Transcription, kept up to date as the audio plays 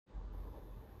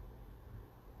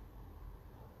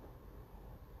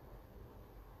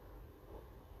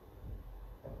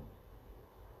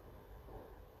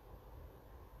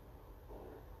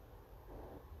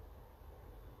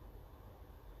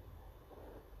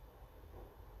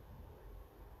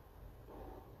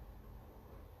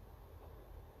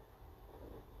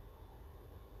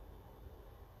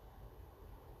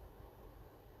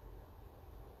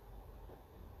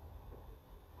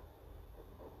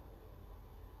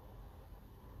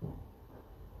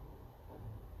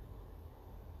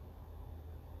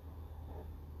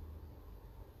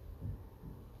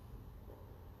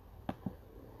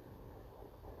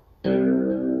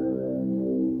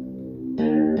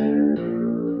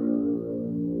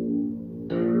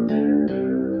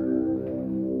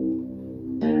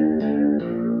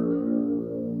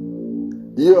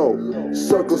Yo,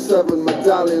 Circle 7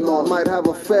 medallion on, might have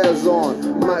affairs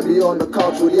on, might be on the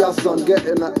couch with your son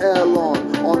getting an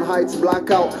airline. On heights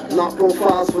blackout, not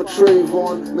profiles for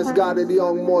Trayvon. Misguided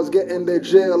young Moors getting their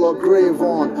jail or grave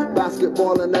on.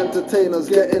 Basketball and entertainers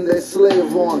getting their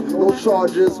slave on. No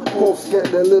charges, folks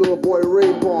get their little boy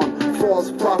rape on.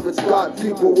 False prophets got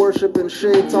people worshipping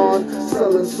Shaitan.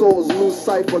 Selling souls, loose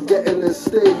cipher getting his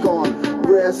stake on.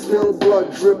 Rare still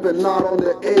blood dripping, not on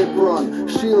the apron.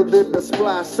 Shielded the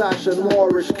splash sash and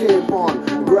Moorish cape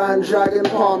on. Grand dragon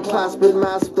palm clasping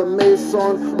master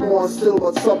mason. More still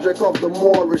but subject of the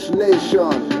Moorish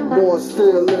nation. More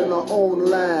still in our own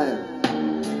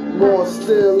land. More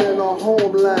still in our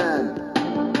homeland.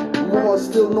 More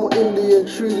still no Indian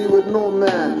treaty with no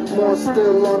man. More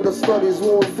still understudies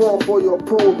won't fall for your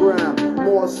program.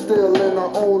 More still in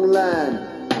our own land.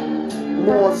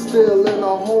 More still in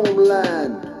our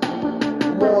homeland.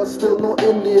 More still no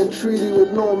Indian treaty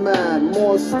with no man.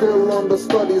 More still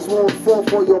understudies won't fall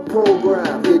for your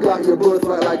program. You got your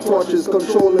birthright like torches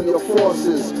controlling your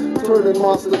forces. Turning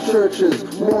master churches,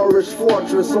 Moorish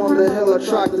fortress on the hill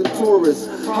attracting tourists.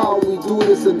 How we do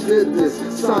this and did this,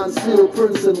 sign, seal,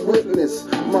 prince and witness.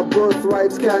 My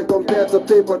birthrights can't compare to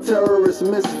paper terrorist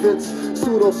misfits.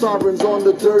 Pseudo-sovereigns on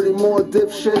the dirty, more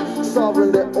dipshit.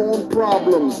 Solving their own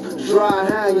problems, dry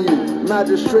hang you.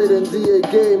 Magistrate and DA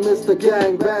gay, Mr.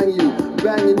 Gang bang you.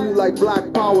 Banging you like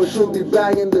black power should be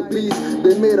banging the beast.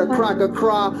 They made a cracker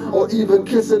cry or even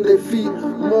kissing their feet.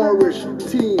 Moorish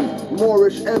team,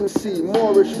 Moorish MC,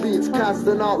 Moorish beats,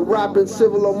 casting out rapping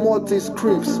civil or mortis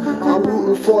creeps. I'm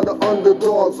rooting for the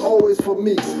underdogs, always for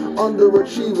meeks,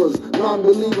 underachievers,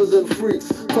 non-believers and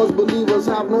freaks. Cause believers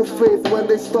have no faith when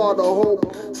they start a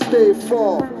hope. Stay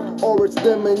far, or it's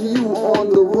them and you on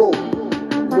the rope.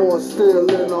 More still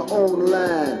in our own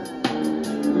land.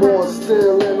 More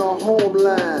still in our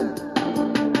homeland.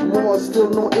 More still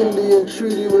no Indian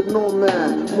treaty with no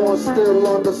man. More still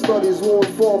understudies won't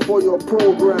fall for your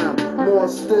program. More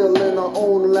still in our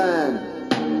own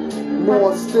land.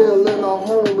 More still in our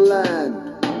homeland.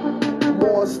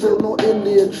 More still no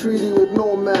Indian treaty with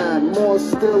no man. More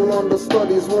still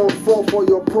understudies won't fall for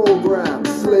your program.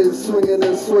 Slaves swinging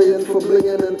and swaying for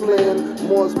blinging and playing.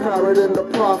 More's parroting the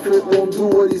prophet, won't do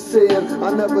what he's saying.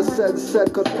 I never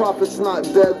said cause prophet's not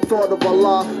dead. Thought of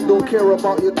Allah, don't care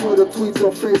about your Twitter tweets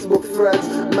or Facebook threads.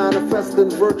 Manifesting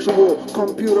virtual,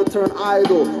 computer turn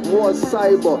idol. War's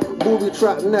cyber, booby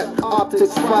trap net,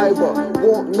 optics fiber.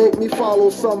 Won't make me follow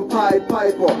some Pied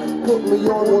Piper. Put me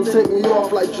on, won't take me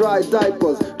off like dry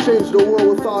diapers. Change the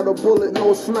world without a bullet,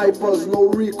 no snipers, no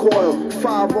recoil.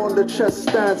 5 on the chest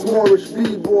stance, Moorish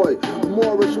B-boy,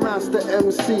 Moorish master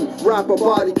MC, rapper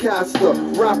body caster.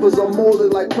 Rappers are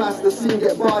molded like plasticine,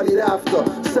 get bodied after.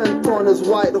 Sent on his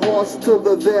white horse to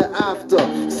the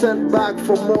thereafter. Sent back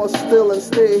for more still and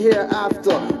stay here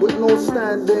after. With no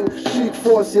standing, sheet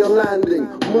force your landing.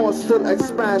 More still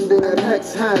expanding and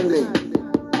hex handing.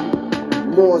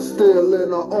 More still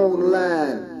in our own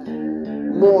land.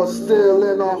 More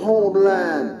still in our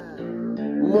homeland.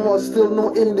 More still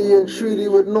no Indian treaty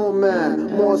with no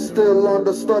man. More still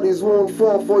understudies won't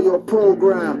fall for your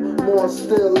program. More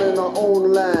still in our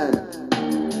own land.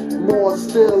 More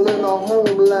still in our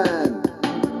homeland.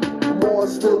 More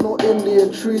still no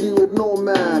Indian treaty with no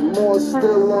man. More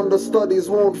still understudies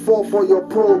won't fall for your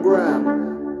program.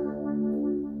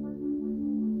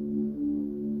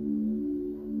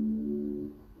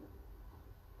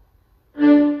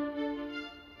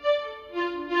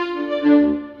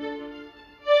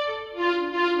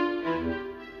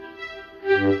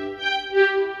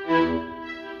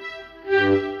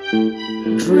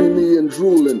 Dreamy and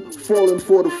drooling, falling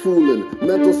for the fooling.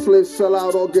 Mental slaves sell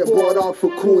out or get bought out for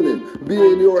cooning.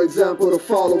 Being your example to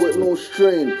follow with no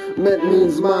strain. Meant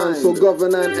means mine, so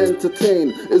govern and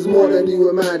entertain is more than you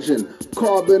imagine.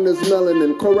 Carbon is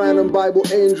melanin, Quran and Bible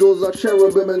angels are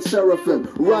cherubim and seraphim.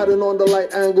 Riding on the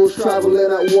light angles,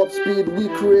 traveling at warp speed. We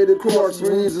created cross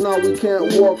reads, now we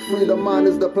can't walk free. The mind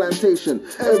is the plantation,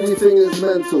 everything is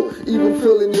mental. Even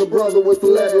filling your brother with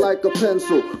lead like a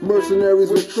pencil. Mercenaries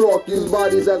with chalk, use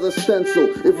bodies as a stencil.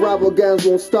 If rival gangs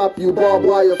won't stop you, barbed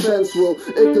wire fence will.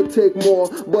 It could take more,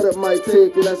 but it might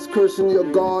take less. Cursing your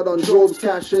God on Job's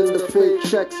cash in the fake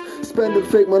checks. Spending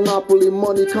fake monopoly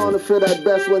money, counterfeit at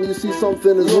best. When you see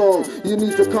something is wrong, you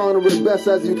need to counter it best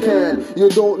as you can. You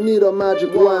don't need a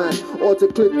magic wand or to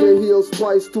click your heels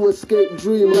twice to escape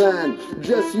dreamland.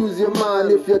 Just use your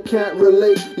mind. If you can't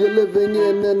relate, you're living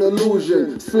in an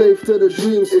illusion, slave to the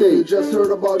dream state. You just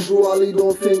heard about Drew Ali,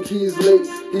 don't think he's late.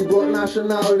 He brought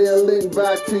nationality and link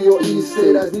back to your east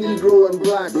state. As Negro and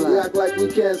black, we act like we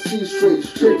can't see straight.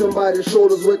 Shake them by the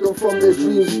shoulders, wake them from their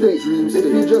dream state. If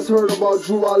you just heard about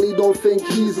Drew Ali, don't think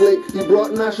he's late. He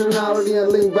brought nationality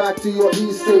and link back to your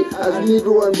east state. As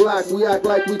Negro and black, we act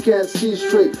like we can't see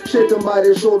straight. Shake them by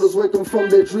their shoulders, wake them from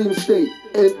their dream state.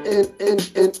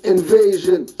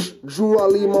 Invasion. Drew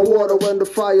Ali, my water when the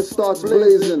fire starts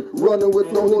blazing. Running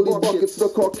with no holy buckets, the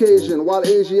Caucasian. While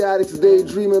Asiatics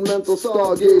daydreaming, mental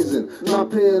stargazing. Not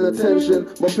paying attention,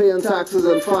 but paying taxes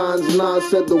and fines. Nas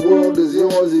said the world is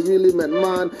yours, he really meant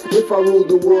mine. If I ruled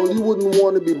the world, you wouldn't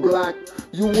want to be black.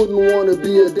 You wouldn't want to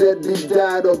be a deadbeat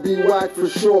dad or be whacked for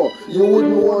sure. You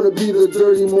wouldn't want to be the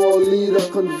dirty mall leader,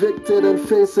 convicted and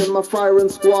facing my firing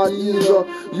squad either.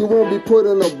 You won't be put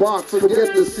in a box,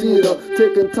 forget the cedar,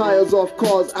 taking tires off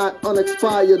cars at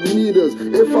unexpired meters.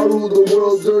 If I ruled the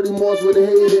world, dirty malls would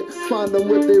hate it. Find them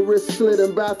with their wrists slit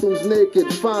in bathrooms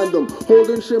naked. Find them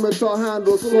holding scimitar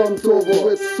handles slumped over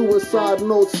with suicide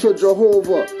notes to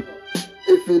Jehovah.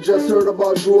 If you just heard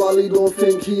about Drew Ali, don't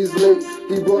think he's late.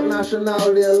 He brought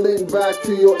nationality and link back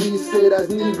to your east state. As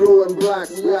Negro and black,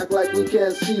 we act like we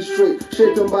can't see straight.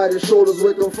 Shake them by their shoulders,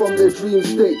 wake them from their dream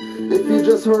state. If you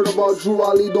just heard about Drew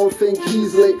Ali, don't think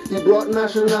he's late. He brought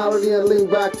nationality and link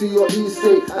back to your east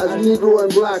state. As Negro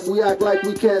and black, we act like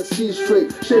we can't see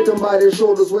straight. Shake them by their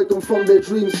shoulders, wake them from their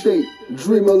dream state.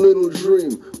 Dream a little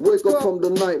dream, wake up from the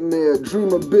nightmare,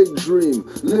 dream a big dream.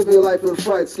 Live your life in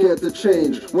fright, scared to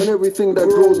change. When everything that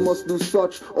grows must do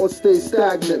such or stay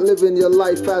stagnant. Living your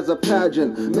life as a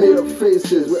pageant, made up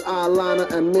faces with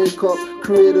eyeliner and makeup,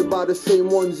 created by the same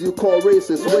ones you call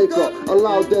racist. Wake up,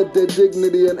 allow their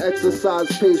dignity and exercise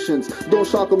patience. Don't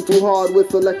shock them too hard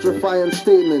with electrifying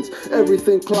statements.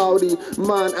 Everything cloudy,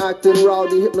 mind acting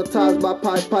rowdy, hypnotized by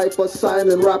Pied Piper,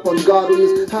 signing rap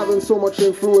ungodlies. Having so much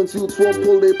influence, youths won't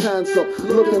pull their pants up,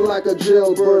 looking like a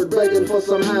jailbird, begging for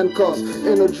some handcuffs.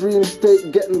 In a dream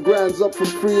state, getting grands up for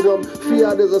freedom.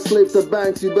 Fiat is a slave to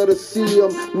banks, you better see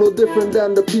them. No different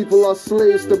than the people are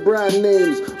slaves to brand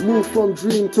names. Move from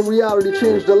dream to reality,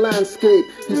 change the landscape.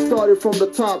 He started from the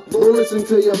top, don't listen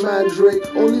to your man Drake.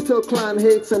 Only till clan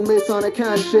hates and Masonic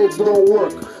handshakes don't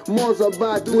work. Moors are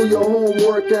back, do your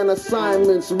homework and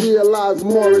assignments. Realize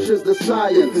Moorish is the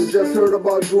science. If you just heard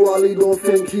about Drew Ali, don't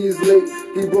think he's late.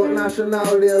 He brought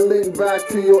nationality and link back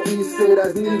to your east state.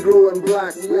 As Negro and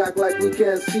black, we act like we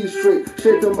can't see straight.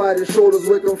 Shake them by their shoulders,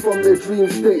 wake them from their dream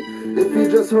state. If you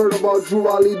just heard about Drew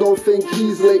Ali, don't think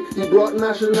he's late. He brought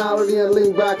nationality and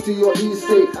link back to your east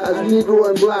state. As Negro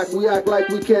and black, we act like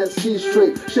we can't see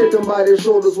straight. Shake them by their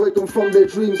shoulders, wake them from their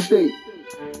dream state.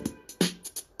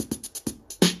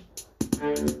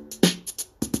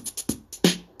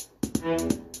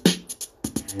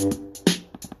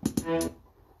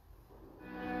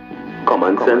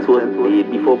 Common sense was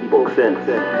made before book sense.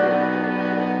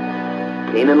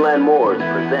 Canaanland Moors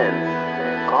presents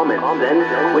Common Sense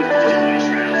Quick.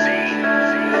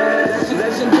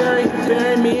 Legendary,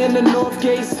 bury me in the North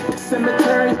Gates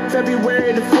Cemetery,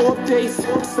 February the 4th days.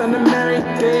 Son of Mary,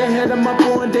 day ahead of my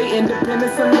born day.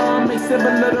 Independence and law may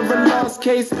similar to a lost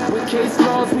case. With case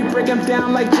laws, we break them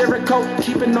down like Jericho.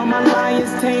 Keeping all my lions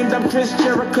tamed, I'm Chris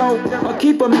Jericho. I'll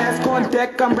keep a mask on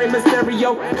deck, I'm Rey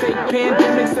Mysterio. Fake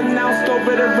pandemics announced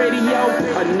over the radio.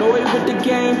 Annoyed with the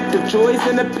game, the joys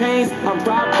and the pains. I'm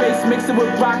rock bass, mixing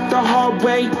with rock the hard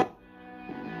way.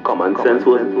 Common sense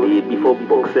was made before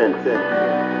book sense.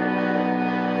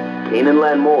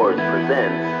 Canaanland Moors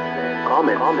presents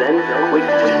Common Sense Quick.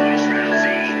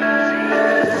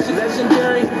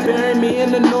 Legendary, bury me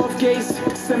in the North Gates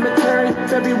Cemetery,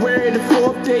 February the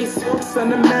 4th days.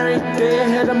 Son of Mary, day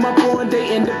ahead of my born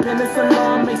day. Independence and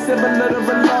law may similar to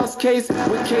a lost case.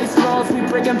 With case laws, we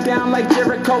break them down like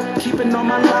Jericho. Keeping all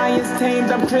my lions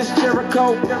tamed, I'm Chris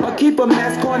Jericho. I'll keep a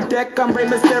mask on deck, I'm Rey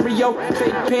Mysterio.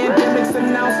 Fake pandemics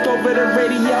announced over the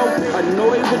radio.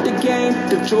 Annoyed with the game,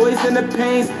 the joys and the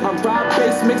pains. I'm rock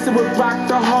bass, mixing with rock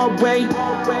the hard way.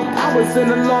 I was in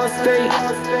a lost state.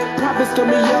 Prophets told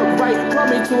me upright, brought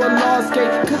me to a lost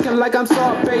gate. Cooking like I'm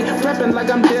Salt Bay, rapping like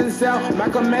I'm Denzel.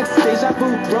 Malcolm X, Deja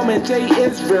Vu, Roman J.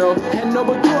 Israel. Had no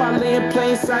but I lay in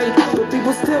plain sight, but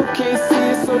people still can't see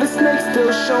it. So the snake's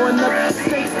still showing up,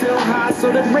 stakes still high,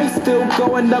 so the race still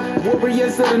going up.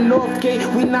 Warriors of the North Gate,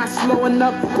 we not slowing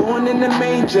up. Born in the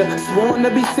manger, sworn to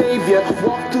be savior.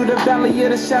 Walk through the valley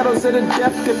of the shadows of the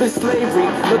death, dip in slavery.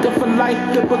 Looking for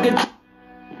life, the book of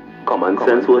Common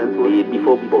sense was made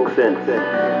before book sense.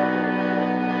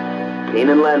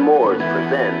 Canaanland Moors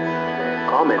presents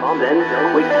Common Sense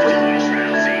Quick.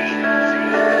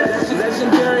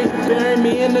 Legendary, bury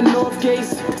me in the North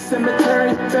Gates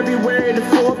Cemetery, February the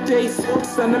 4th days.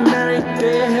 Son of Mary,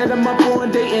 day ahead of my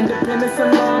born day. Independence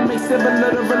and law makes it a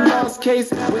little of a lost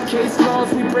case. With case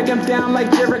laws, we break them down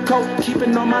like Jericho.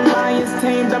 Keeping all my lions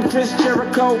tamed, I'm Chris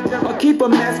Jericho. I'll keep a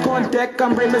mask on deck,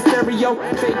 I'm Rey Mysterio.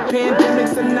 Fake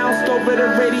pandemics announced over the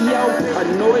radio.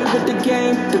 Annoyed with the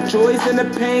game, the joys and the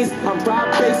pains. I'm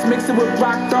rock bass, mixing with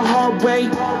rock the hard way.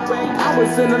 I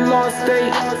was in a lost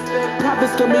state.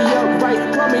 Prophets took me up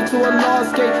right, brought me to a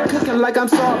lost gate. Cooking like I'm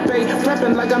Salt Bay,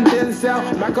 prepping like I'm Denzel.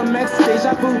 Malcolm X,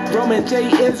 Deja Vu, Roman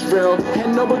J, Israel.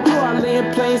 And Noble Do I lay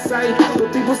in plain sight,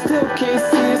 but people still can't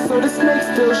see it. So the snake's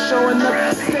still showing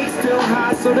up, stakes still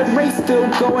high, so the race still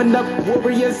going up.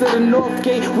 Warriors of the North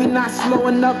Gate, we not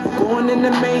slowing up. Born in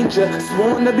the manger,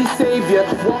 sworn to be savior.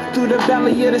 Walk through the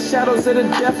valley of the shadows of the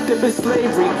death dip in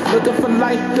slavery. Looking for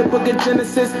life, the book of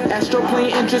Genesis.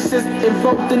 Astroplane interests,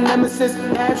 invoke the nemesis.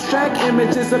 Abstract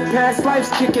images of past lives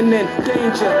kicking in.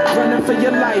 Danger, running for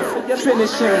your life,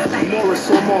 finishing. Morris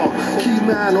Omar, key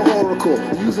man or oracle,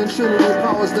 using Trinity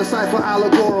powers, decipher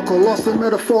allegorical, lost in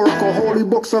metaphorical, holy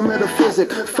books are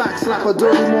metaphysic, fact slap a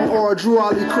dirty more or a Drew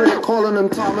Ali critic, calling him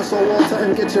Thomas or Walter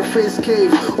and get your face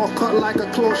caved, or cut like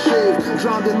a close shave,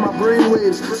 drowned in my brain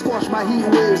waves, squashed by heat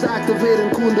waves, activating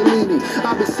Kundalini,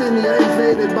 Abyssinia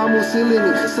invaded by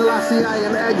Mussolini, Selassie I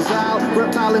in exile,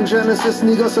 reptile in Genesis,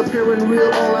 niggas appearing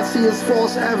real, all I see is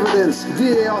false evidence,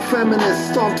 DA are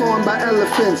feminists, stomped on by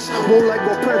elephants, won't let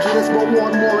go prejudice but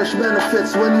want Moorish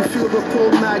benefits, when you feel the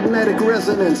pull magnetic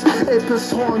resonance,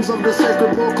 apis horns of the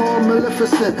sacred book called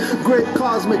Maleficent, great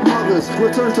cosmic mothers,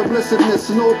 return to blessedness,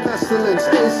 no pestilence,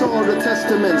 ace all the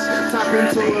testaments, tap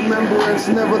into remembrance,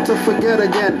 never to forget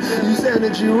again, use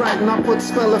energy right, not put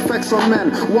spell effects on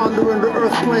men, wandering the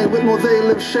earth plane with no they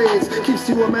live shades, keeps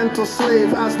you a mental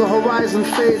slave as the horizon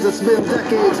fades, it's been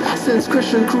decades since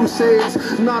Christian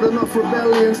crusades, not enough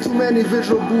rebellions, too many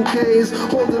vigil bouquets,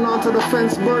 holding on to the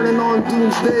fence, burning on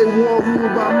doomsday, war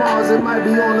ruled by Mars, it might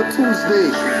be on a Tuesday.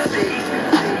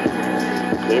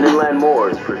 Canaanland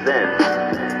Moors presents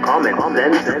Common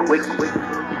Sense Quick.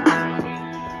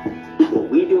 What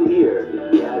we do here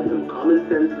is we add some common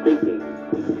sense thinking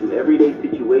to everyday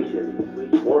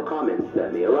situations, or comments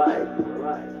that may arise.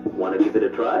 Want to give it a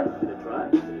try?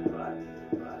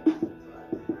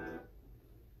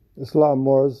 Islam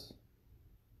Moors.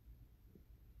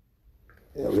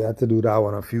 Yeah, we had to do that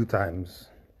one a few times.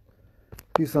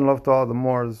 Peace and love to all the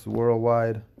Moors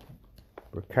worldwide.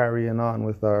 We're carrying on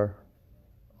with our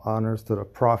honors to the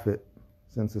Prophet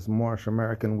since it's Moorish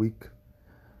American Week.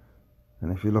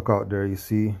 And if you look out there, you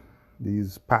see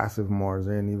these passive Moors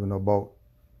ain't even about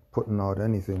putting out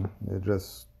anything. They're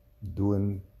just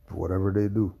doing whatever they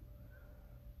do.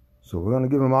 So we're going to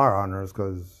give them our honors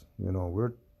because, you know,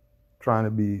 we're trying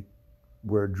to be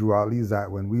where Drew Ali's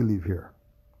at when we leave here,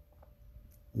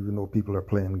 even though people are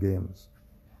playing games.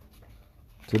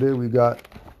 Today we got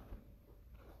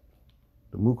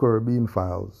the Mukarrabin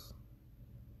Files,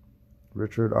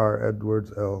 Richard R.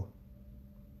 Edwards L.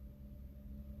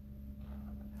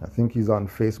 I think he's on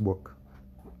Facebook.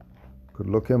 Could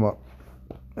look him up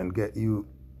and get you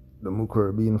the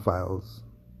Mukarrabin Files,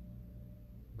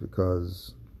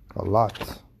 because a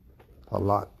lot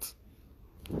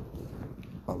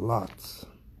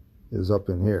is up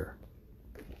in here.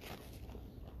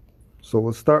 So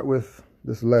we'll start with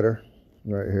this letter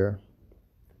right here.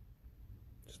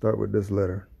 Start with this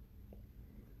letter.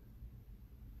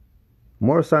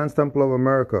 Moor Science Temple of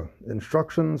America.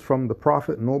 Instructions from the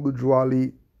Prophet Noble Drew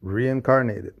Ali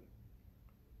reincarnated.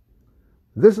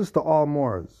 This is to all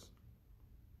Moors.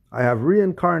 I have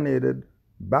reincarnated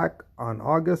back on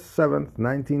August 7th,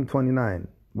 1929,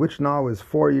 which now is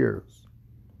 4 years.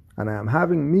 And I am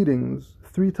having meetings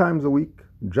 3 times a week,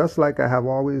 just like I have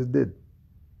always did.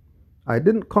 I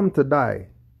didn't come to die.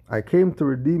 I came to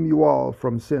redeem you all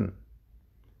from sin.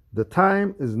 The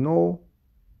time is no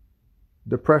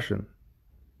depression.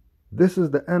 This is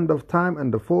the end of time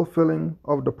and the fulfilling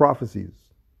of the prophecies.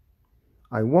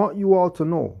 I want you all to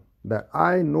know that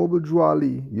I, Noble Drew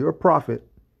Ali, your prophet,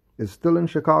 is still in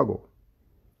Chicago.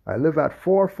 I live at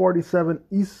 447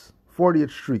 East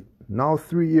 40th Street, now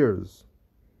 3 years.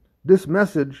 This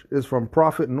message is from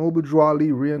Prophet Noble Drew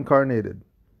Ali reincarnated.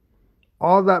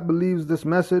 All that believes this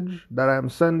message that I am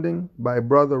sending by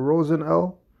Brother Rosen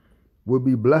L will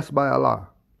be blessed by Allah.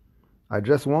 I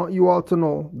just want you all to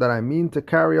know that I mean to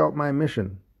carry out my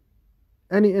mission.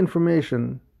 Any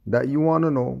information that you want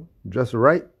to know, just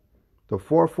write to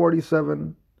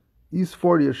 447 East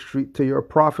 40th Street to your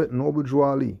Prophet Noble Drew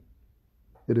Ali.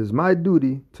 It is my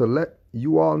duty to let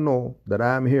you all know that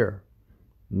I am here.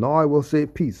 Now I will say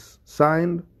peace.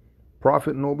 Signed,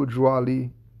 Prophet Noble Drew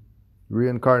Ali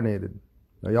reincarnated.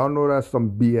 Now y'all know that's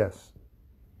some BS.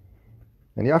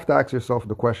 And you have to ask yourself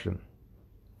the question.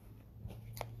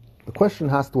 The question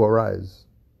has to arise.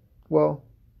 Well,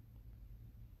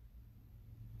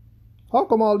 how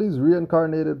come all these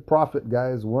reincarnated prophet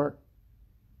guys weren't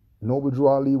Noble Drew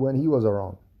Ali when he was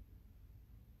around?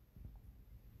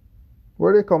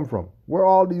 Where they come from? Where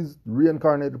all these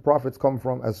reincarnated prophets come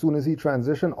from? As soon as he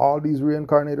transitioned, all these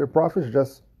reincarnated prophets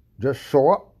just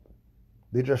show up.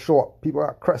 They just show up. People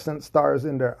got crescent stars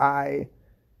in their eye.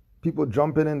 People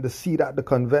jumping in the seat at the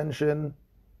convention,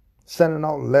 sending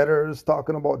out letters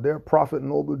talking about their prophet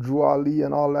Noble Drew Ali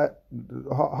and all that.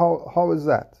 How is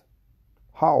that?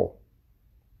 How?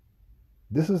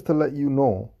 This is to let you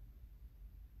know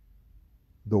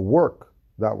the work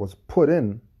that was put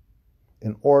in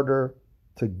order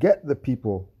to get the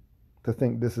people to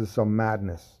think this is some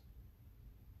madness.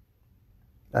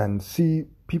 And see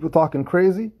people talking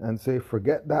crazy and say,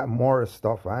 forget that Morris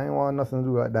stuff. I ain't want nothing to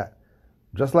do like that.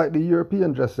 Just like the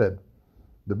European just said.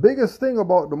 The biggest thing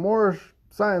about the Moorish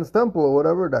Science Temple or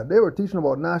whatever, that they were teaching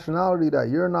about nationality, that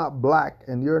you're not black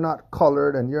and you're not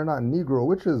colored and you're not Negro,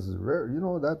 which is rare,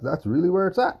 that's really where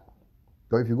it's at.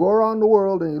 So if you go around the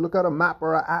world and you look at a map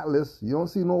or an atlas, you don't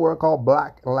see nowhere called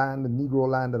black land and Negro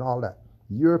land and all that.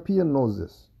 European knows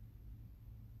this.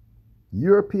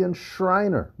 European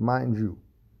Shriner, mind you,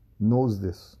 knows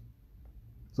this.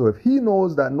 So if he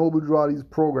knows that Noble Drew Ali's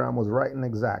program was right and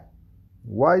exact,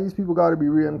 why these people got to be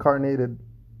reincarnated?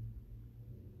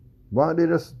 Why don't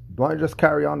they just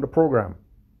carry on the program?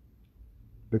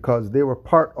 Because they were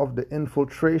part of the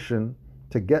infiltration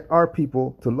to get our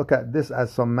people to look at this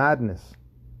as some madness.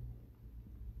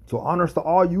 So honors to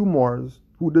all you Moors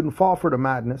who didn't fall for the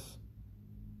madness.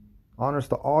 Honors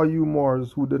to all you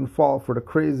Moors who didn't fall for the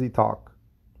crazy talk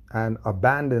and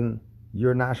abandon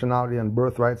your nationality and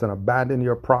birthrights and abandon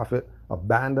your prophet,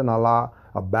 abandon Allah,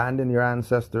 abandon your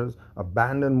ancestors,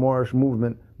 abandon Moorish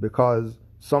movement, because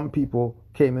some people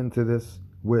came into this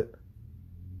with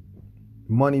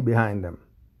money behind them,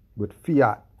 with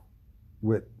fiat,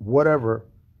 with whatever,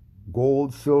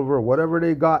 gold, silver, whatever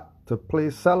they got to play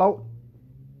sellout.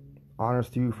 Honors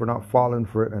to you for not falling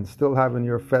for it and still having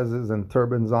your fezzes and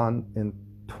turbans on in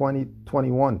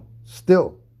 2021.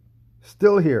 Still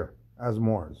here as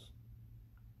Moors.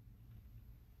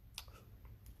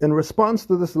 In response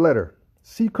to this letter,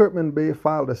 C. Kirkman Bey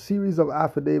filed a series of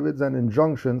affidavits and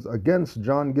injunctions against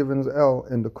John Givens L.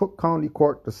 in the Cook County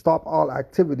Court to stop all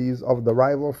activities of the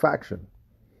rival faction.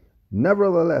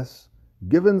 Nevertheless,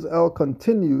 Givens L.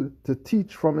 continued to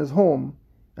teach from his home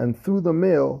and through the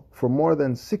mail for more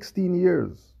than 16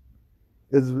 years.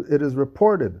 It is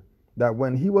reported that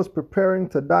when he was preparing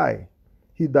to die,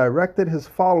 he directed his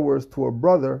followers to a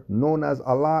brother known as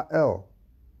Allah L.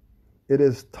 It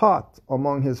is taught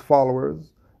among his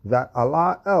followers that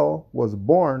Allah L. was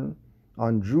born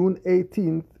on June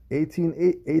 18,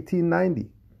 1890,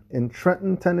 in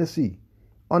Trenton, Tennessee,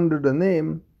 under the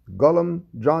name Gullum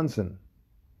Johnson.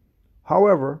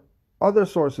 However, other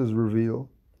sources reveal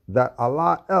that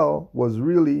Allah L. was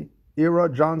really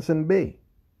Ira Johnson Bey.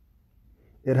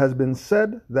 It has been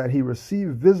said that he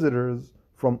received visitors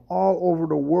from all over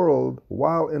the world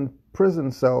while in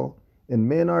prison cell in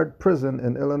Maynard Prison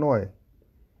in Illinois.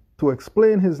 To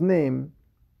explain his name,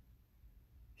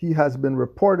 he has been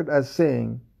reported as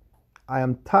saying, "I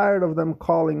am tired of them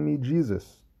calling me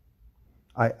Jesus.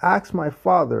 I asked my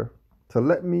father to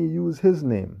let me use his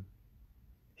name.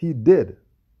 He did.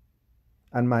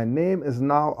 And my name is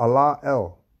now Allah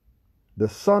L, the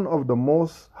Son of the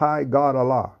Most High God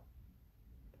Allah.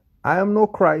 I am no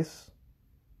Christ,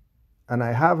 and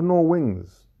I have no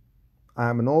wings. I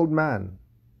am an old man.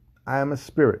 I am a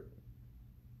spirit.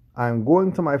 I am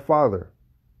going to my Father.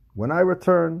 When I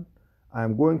return, I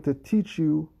am going to teach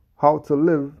you how to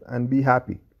live and be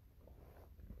happy."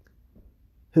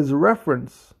 His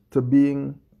reference to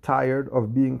being tired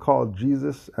of being called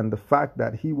Jesus and the fact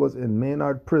that he was in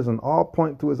Maynard Prison all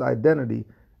point to his identity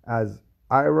as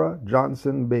Ira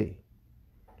Johnson Bey.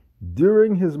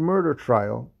 During his murder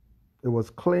trial, it was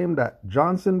claimed that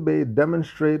Johnson Bey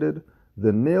demonstrated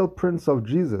the nail prints of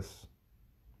Jesus.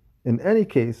 In any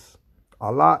case,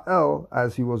 Allah L,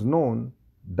 as he was known,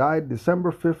 died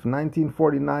December 5,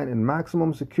 1949 in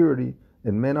maximum security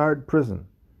in Maynard Prison.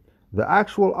 The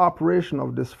actual operation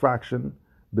of this faction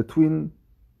between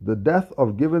the death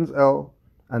of Givens L.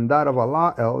 and that of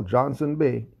Allah L. Johnson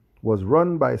Bey was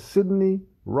run by Sidney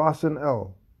Rawson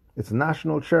L., its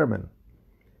national chairman.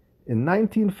 In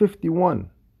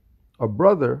 1951, a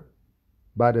brother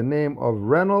by the name of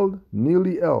Reynold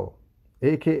Neely L.,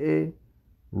 a.k.a.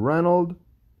 Reynold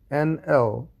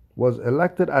N.L., was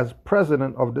elected as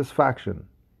president of this faction.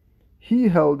 He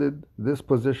held this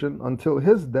position until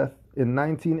his death in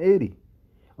 1980.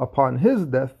 Upon his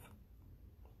death,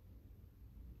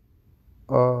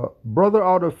 a brother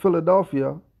out of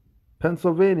Philadelphia,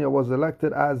 Pennsylvania, was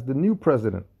elected as the new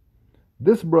president.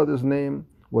 This brother's name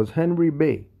was Henry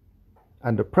Bay,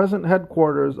 and the present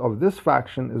headquarters of this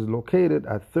faction is located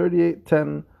at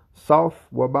 3810 South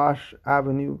Wabash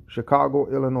Avenue, Chicago,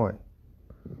 Illinois.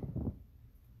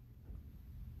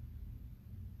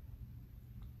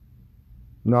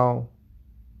 Now,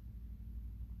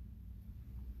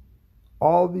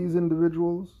 all these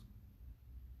individuals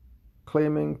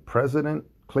claiming president,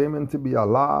 claiming to be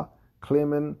Allah,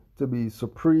 claiming to be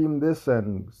supreme this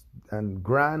and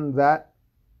grand that,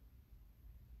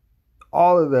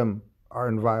 all of them are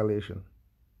in violation.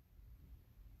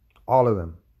 All of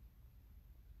them.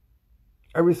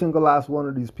 Every single last one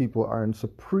of these people are in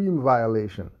supreme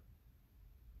violation.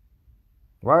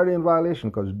 Why are they in violation?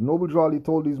 Because Noble Drew Ali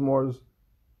told these Moors,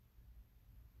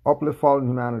 uplift fallen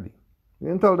humanity. He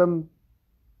didn't tell them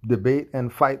debate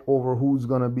and fight over who's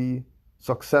going to be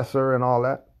successor and all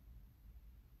that.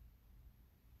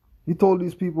 He told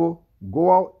these people,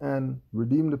 go out and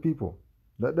redeem the people.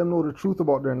 Let them know the truth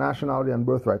about their nationality and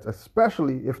birthrights,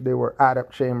 especially if they were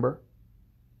adept chamber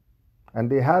and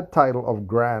they had title of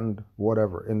grand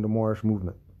whatever in the Moorish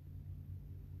movement.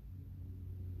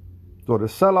 So the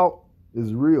sellout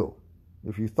is real.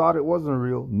 If you thought it wasn't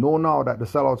real, know now that the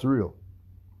sellout's real.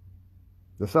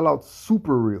 The sellout's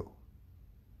super real.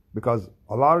 Because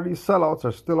a lot of these sellouts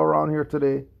are still around here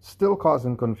today, still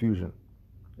causing confusion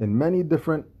in many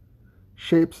different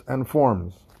shapes and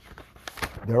forms.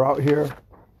 They're out here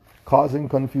causing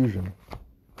confusion,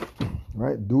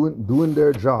 right? Doing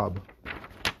their job.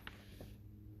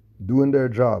 Doing their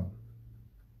job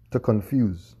to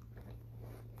confuse.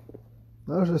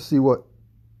 Now let's just see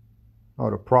how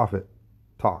the Prophet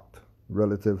talked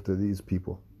relative to these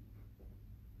people.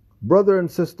 Brother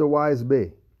and sister Wise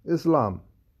Bey, Islam,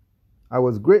 I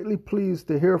was greatly pleased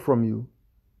to hear from you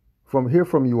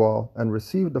all and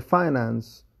receive the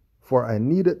finance, for I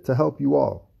need it to help you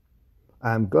all.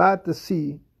 I am glad to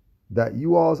see that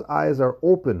you all's eyes are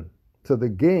open to the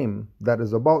game that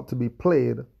is about to be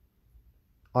played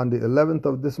on the 11th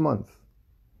of this month.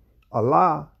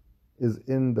 Allah is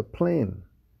in the plain,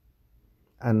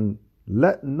 and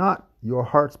let not your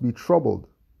hearts be troubled.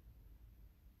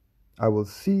 I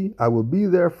will be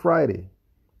there Friday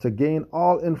to gain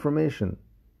all information,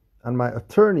 and my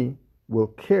attorney will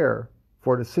care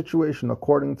for the situation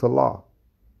according to law.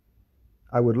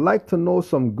 I would like to know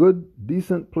some good,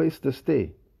 decent place to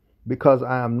stay, because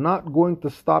I am not going to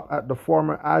stop at the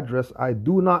former address. I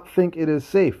do not think it is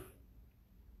safe.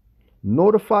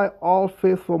 Notify all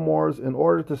faithful Moors in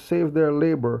order to save their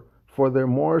labor for their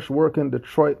Moorish work in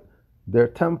Detroit, their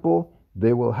temple.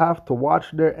 They will have to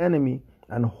watch their enemy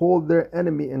and hold their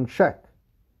enemy in check.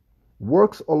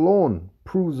 Works alone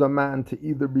proves a man to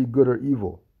either be good or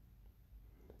evil.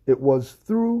 It was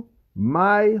through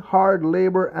my hard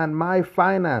labor and my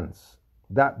finance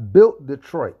that built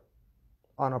Detroit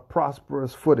on a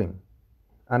prosperous footing.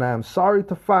 And I am sorry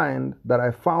to find that I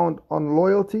found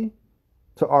unloyalty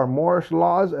to our Moorish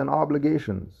laws and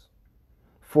obligations.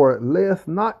 For it layeth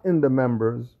not in the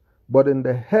members, but in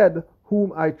the head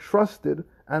whom I trusted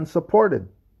and supported.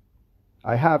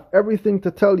 I have everything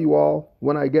to tell you all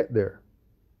when I get there.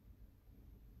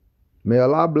 May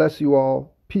Allah bless you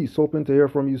all. Peace. Hoping to hear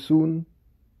from you soon.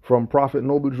 From Prophet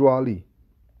Noble Drew Ali.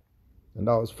 And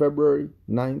that was February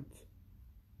 9th,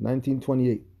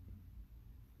 1928.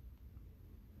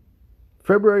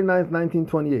 February 9th,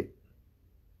 1928.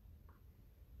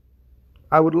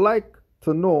 I would like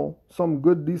to know some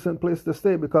good, decent place to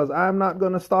stay, because I'm not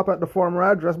going to stop at the former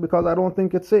address because I don't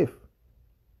think it's safe.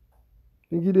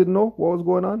 Think he didn't know what was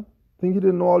going on? Think he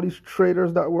didn't know all these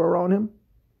traitors that were around him?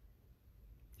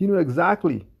 He knew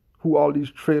exactly who all these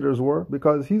traitors were,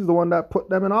 because he's the one that put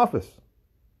them in office.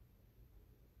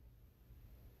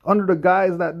 Under the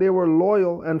guise that they were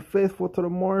loyal and faithful to the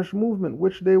Moorish movement,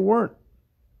 which they weren't.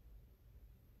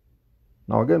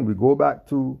 Now again, we go back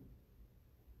to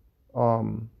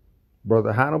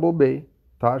Brother Hannibal Bey,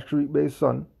 Taj Tariq Bey's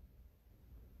son,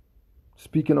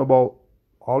 speaking about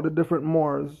all the different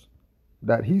Moors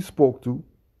that he spoke to,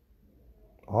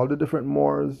 all the different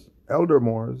Moors, elder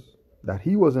Moors, that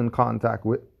he was in contact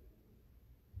with,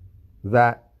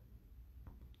 that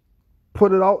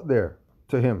put it out there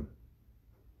to him.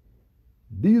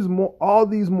 All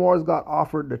these Moors got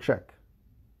offered the check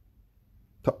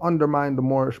to undermine the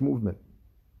Moorish movement.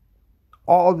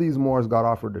 All these Moors got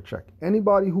offered the check.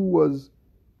 Anybody who was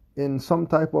in some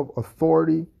type of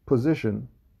authority position,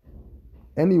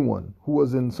 anyone who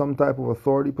was in some type of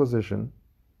authority position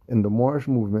in the Moorish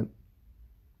movement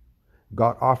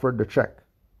got offered the check.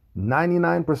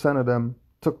 99% of them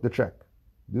took the check.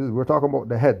 We're talking about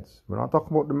the heads. We're not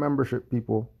talking about the membership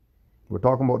people. We're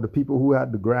talking about the people who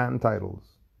had the grand titles,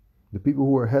 the people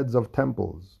who were heads of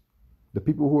temples, the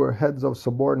people who were heads of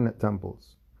subordinate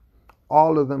temples.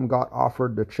 All of them got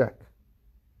offered the check.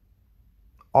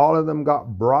 All of them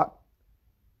got brought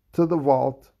to the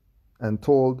vault and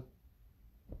told,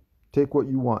 take what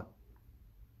you want.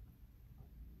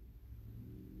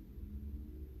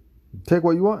 Take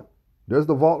what you want. There's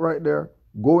the vault right there.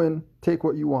 Go in, take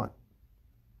what you want.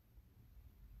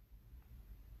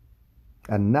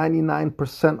 And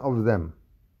 99% of them,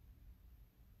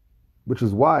 which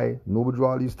is why Noble Drew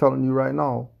Ali is telling you right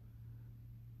now,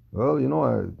 well, you know,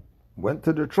 I went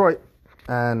to Detroit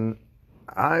and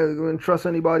I don't trust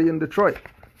anybody in Detroit.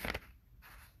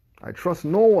 I trust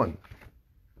no one.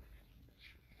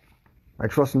 I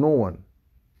trust no one.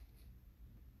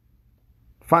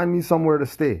 Find me somewhere to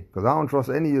stay, because I don't trust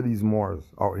any of these Moors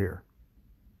out here.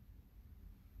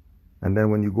 And then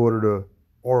when you go to the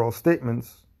oral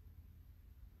statements,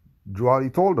 Drew Ali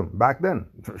told them back then,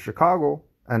 Chicago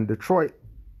and Detroit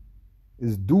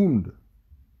is doomed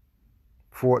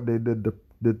for what they did to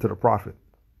the Prophet.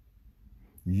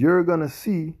 You're going to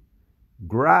see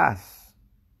grass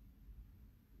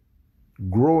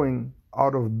growing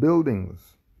out of buildings.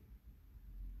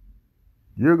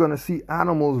 You're going to see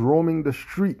animals roaming the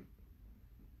street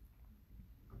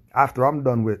after I'm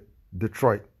done with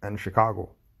Detroit and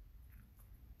Chicago.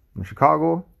 And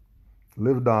Chicago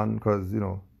lived on because, you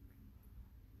know,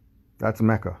 that's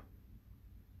Mecca.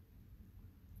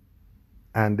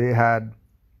 And they had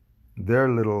their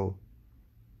little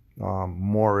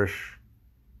Moorish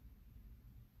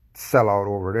sellout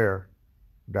over there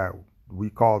that we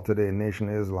call today Nation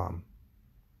of Islam.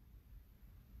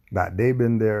 That they've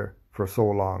been there for so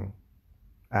long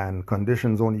and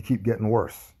conditions only keep getting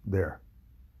worse there.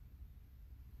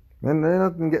 And they're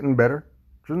not getting better.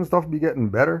 Shouldn't stuff be getting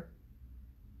better?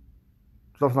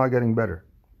 Stuff's not getting better.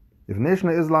 If Nation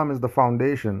of Islam is the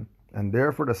foundation and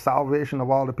there for the salvation of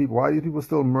all the people, why are these people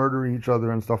still murdering each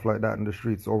other and stuff like that in the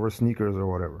streets over sneakers or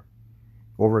whatever?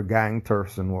 Over gang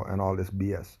turfs and all this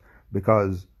BS?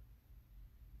 Because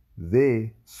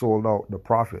they sold out the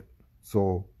Prophet.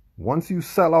 So once you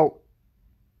sell out,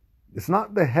 it's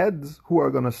not the heads who are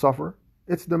going to suffer.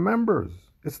 It's the members.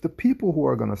 It's the people who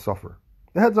are going to suffer.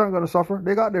 The heads aren't going to suffer.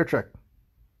 They got their check.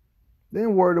 They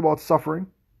ain't worried about suffering.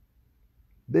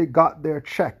 They got their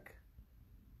check.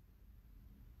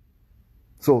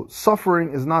 So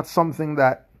suffering is not something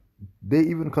that they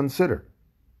even consider.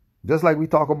 Just like we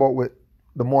talk about with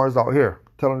the Moors out here,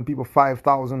 telling people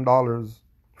 $5,000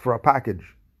 for a package.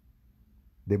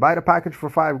 They buy the package for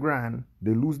 $5,000,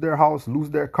 they lose their house, lose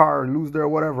their car, lose their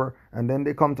whatever, and then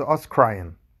they come to us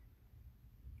crying.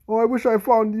 Oh, I wish I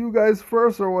found you guys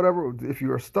first or whatever. If you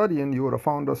were studying, you would have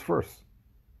found us first.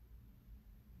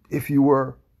 If you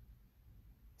were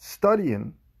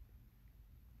studying,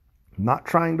 not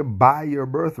trying to buy your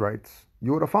birthrights,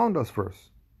 you would have found us first.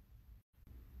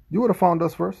 You would have found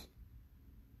us first.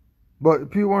 But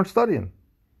people weren't studying.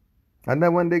 And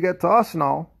then when they get to us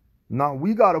now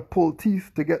we got to pull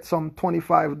teeth to get some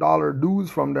 $25 dues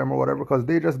from them or whatever, because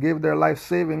they just gave their life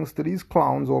savings to these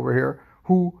clowns over here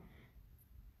who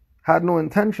had no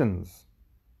intentions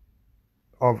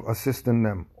of assisting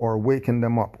them or waking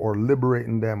them up or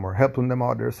liberating them or helping them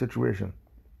out of their situation.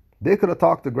 They could have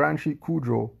talked to Grand Sheikh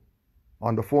Kudro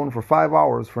on the phone for 5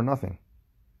 hours for nothing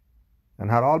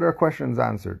and had all their questions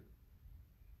answered.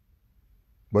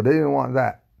 But they didn't want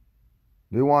that.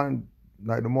 They wanted,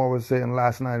 like the Moor was saying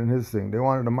last night in his thing, they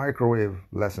wanted a microwave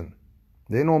lesson.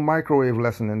 There ain't no microwave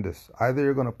lesson in this. Either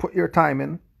you're going to put your time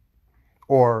in,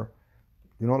 or,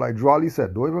 you know, like Drew Ali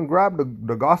said, don't even grab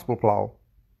the gospel plow.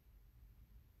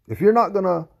 If you're not going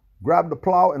to grab the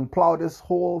plow and plow this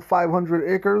whole 500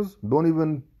 acres, don't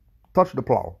even touch the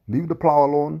plow. Leave the plow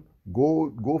alone.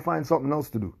 Go find something else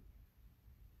to do.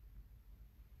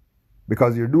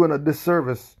 Because you're doing a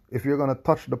disservice if you're going to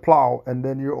touch the plow and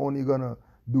then you're only going to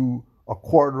do a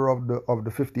quarter of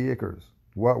the 50 acres.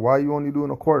 Why are you only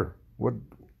doing a quarter? What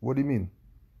do you mean?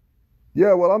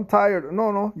 Yeah, well, I'm tired.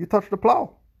 No, you touch the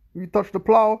plow. You touch the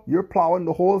plow, you're plowing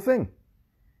the whole thing.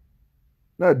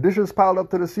 Now, dishes piled up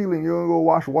to the ceiling, you're going to go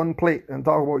wash one plate and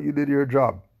talk about you did your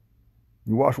job.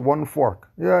 You wash one fork.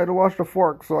 Yeah, I had to wash the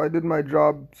fork, so I did my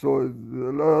job. So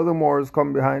the other Moors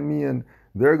come behind me and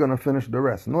they're going to finish the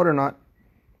rest. No, they're not.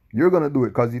 You're going to do it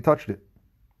because you touched it.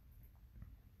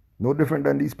 No different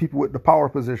than these people with the power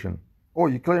position. Oh,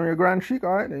 you claim you're Grand Sheikh?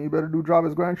 All right, then you better do job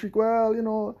as Grand Sheikh. Well, you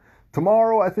know,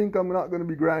 tomorrow I think I'm not going to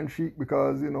be Grand Sheik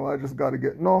because, I just got to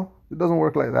get... No, it doesn't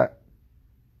work like that.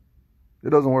 It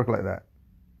doesn't work like that.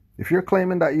 If you're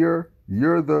claiming that you're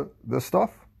the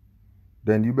stuff,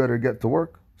 then you better get to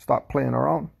work. Stop playing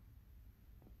around.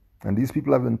 And these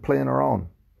people have been playing around.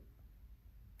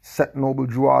 Set Noble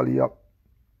Drew Ali up.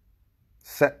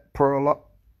 Set Pearl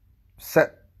up.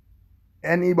 Set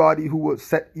anybody who would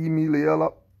set Emiliel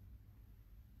up.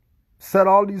 Set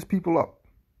all these people up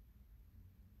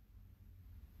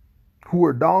who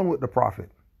were down with the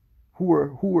Prophet, who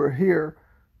were here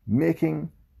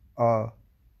making a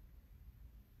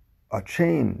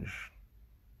change.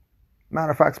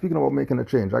 Matter of fact, speaking about making a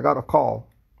change, I got a call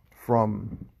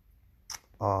from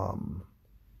an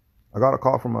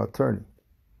attorney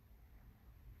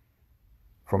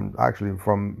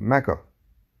from Mecca,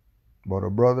 about a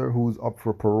brother who's up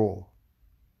for parole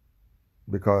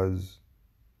because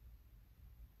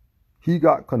he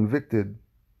got convicted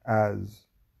as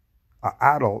an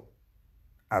adult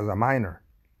as a minor.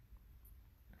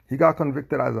 He got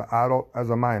convicted as an adult as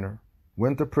a minor,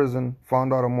 went to prison,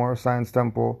 found out a Moorish Science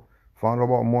Temple, found out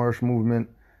about Moorish movement,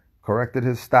 corrected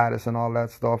his status and all that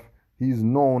stuff. He's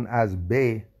known as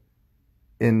Bey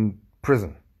in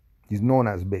prison. He's known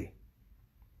as Bey.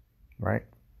 Right?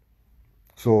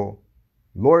 So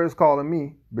lawyers calling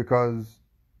me because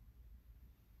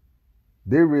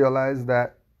they realize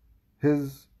that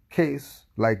his case,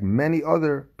 like many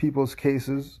other people's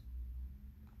cases,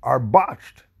 are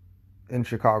botched in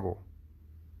Chicago.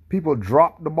 People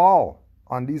dropped the ball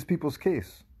on these people's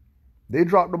case. They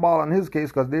dropped the ball on his case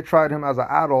because they tried him as an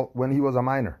adult when he was a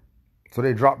minor. So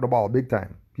they dropped the ball big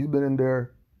time. He's been in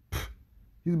there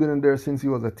since he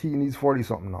was a teen. He's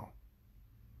 40-something now.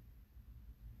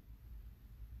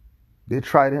 They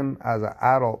tried him as an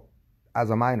adult, as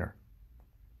a minor.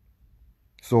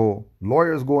 So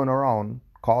lawyers going around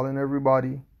calling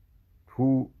everybody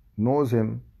who knows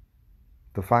him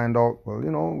to find out, well, we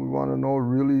want to know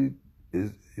really,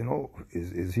 is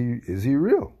he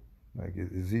real? Like,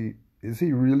 is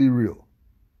he really real?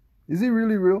 Is he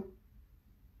really real?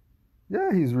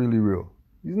 Yeah, he's really real.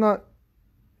 He's not,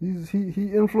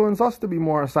 he influenced us to be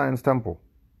more a Science Temple.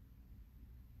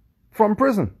 From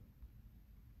prison.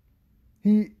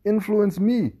 He influenced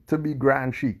me to be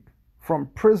Grand Sheik. From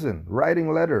prison,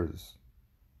 writing letters,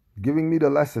 giving me the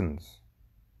lessons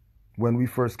when we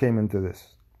first came into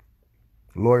this.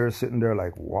 Lawyers sitting there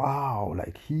like, wow,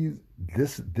 like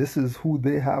this is who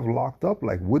they have locked up.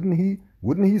 Like, wouldn't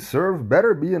he serve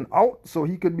better being out so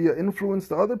he could be an influence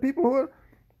to other people who are,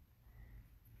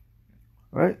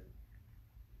 right?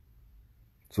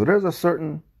 So there's a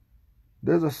certain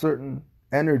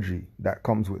energy that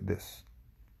comes with this.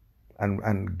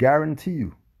 And guarantee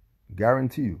you,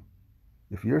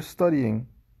 if you're studying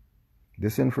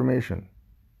this information,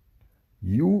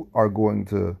 you are going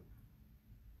to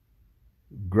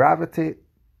gravitate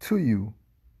to you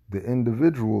the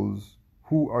individuals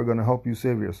who are going to help you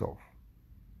save yourself.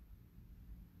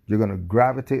 You're going to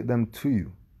gravitate them to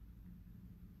you.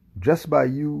 Just by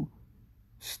you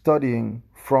studying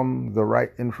from the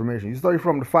right information. You study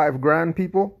from the 5 grand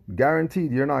people,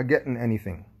 guaranteed you're not getting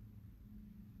anything.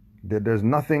 There's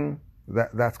nothing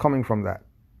that's coming from that.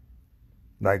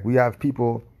 Like, we have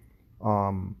people,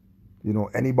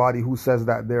 anybody who says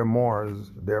that they're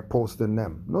Moors, they're posting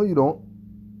them. No, you don't.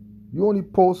 You only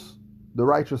post the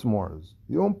righteous Moors.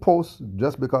 You don't post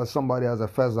just because somebody has a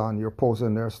fez on, you're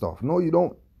posting their stuff. No, you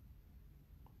don't.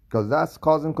 Because that's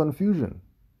causing confusion.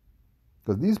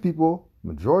 Because these people,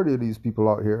 majority of these people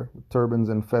out here, with turbans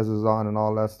and fezzes on and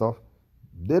all that stuff,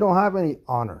 they don't have any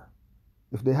honor.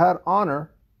 If they had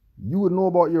honor, you would know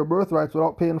about your birthrights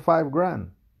without paying 5 grand.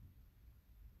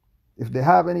 If they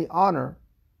have any honor,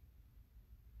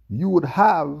 you would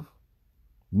have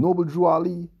Noble Drew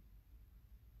Ali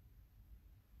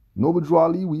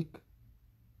Week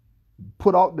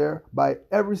put out there by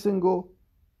every single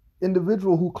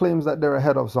individual who claims that they're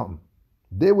ahead of something.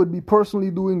 They would be personally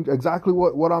doing exactly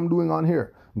what I'm doing on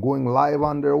here, going live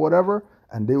on there, whatever,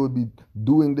 and they would be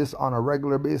doing this on a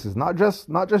regular basis, not just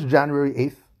January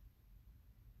 8th.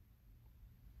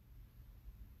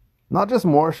 Not just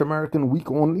Moorish American Week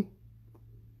only.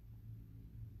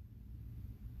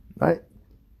 Right?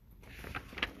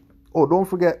 Oh, don't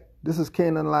forget, this is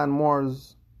Canaanland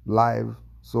Moors live.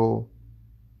 So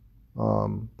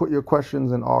put your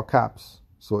questions in all caps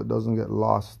so it doesn't get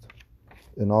lost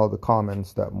in all the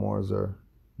comments that Moors are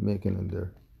making in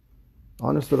there.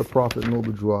 Honest to the Prophet,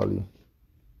 Noble Drew Ali.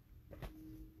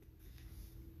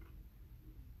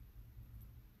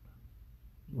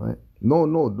 Right? No,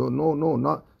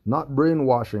 not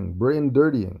brainwashing, brain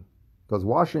dirtying. Because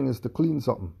washing is to clean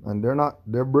something, and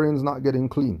their brain's not getting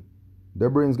clean. Their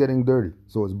brain's getting dirty.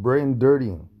 So it's brain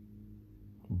dirtying.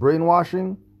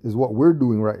 Brainwashing is what we're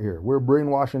doing right here. We're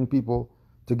brainwashing people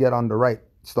to get on the right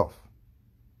stuff.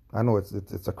 I know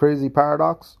it's a crazy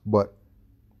paradox, but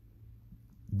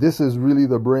this is really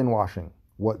the brainwashing.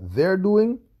 What they're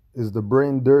doing is the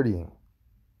brain dirtying.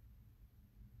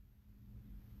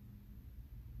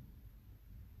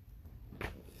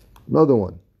 Another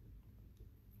one.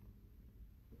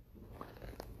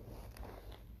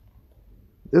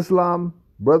 Islam,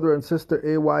 brother and sister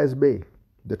A. Wise Bay,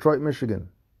 Detroit, Michigan.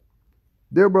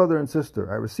 Dear brother and sister,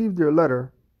 I received your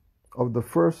letter of the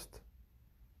first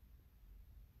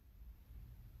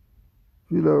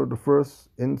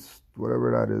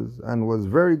whatever that is, and was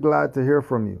very glad to hear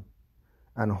from you,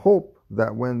 and hope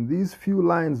that when these few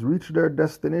lines reach their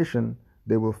destination,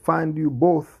 they will find you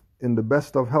both in the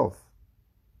best of health.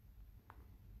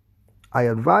 I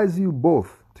advise you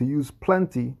both to use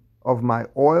plenty of my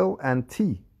oil and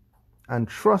tea, and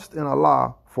trust in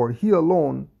Allah, for He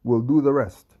alone will do the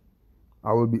rest.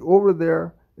 I will be over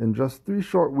there in just 3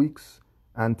 short weeks,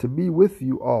 and to be with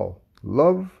you all.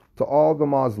 Love to all the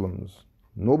Muslims.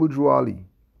 Noble Jew Ali.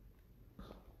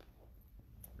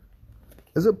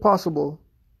 Is it possible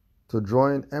to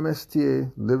join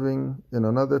MSTA living in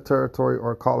another territory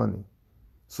or colony?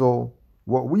 So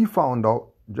what we found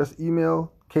out, just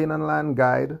email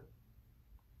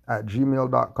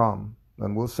canaanlandguide@gmail.com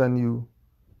and we'll send you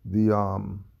the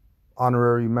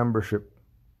honorary membership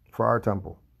for our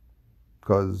temple.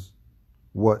 Because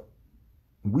what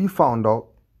we found out,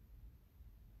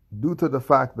 due to the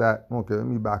fact that, okay, let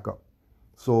me back up.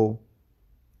 So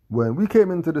when we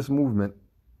came into this movement,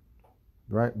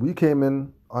 right, we came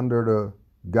in under the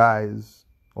guise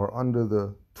or under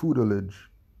the tutelage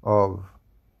of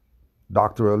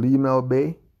Dr. Alim El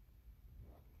Bey.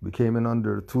 We came in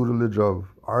under the tutelage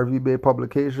of RV Bey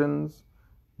Publications,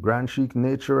 Grand Sheikh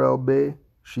Nature El Bey,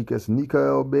 Sheikh Esnika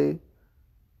El Bey,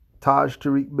 Taj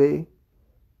Tariq Bey,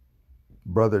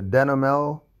 Brother Denham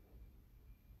El,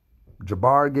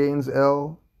 Jabbar Gaines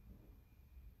El,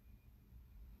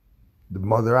 the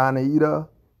Mother Anaida,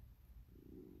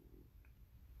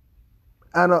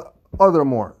 and other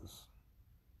Moors.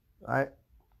 Right?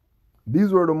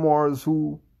 These were the Moors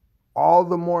who all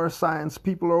the Moor science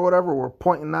people or whatever were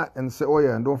pointing at and say, oh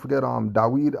yeah, and don't forget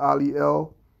Daweed Ali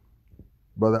El,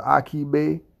 Brother Aki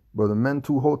Bey, Brother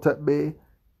Mentu Hotep Bey,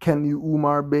 Kenny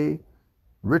Umar Bey,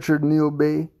 Richard Neal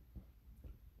Bey.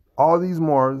 All these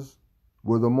Moors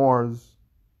were the Moors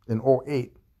in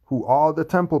 08 who all the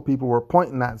temple people were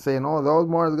pointing at, saying, oh, those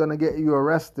Moors are going to get you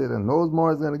arrested, and those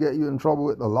Moors are going to get you in trouble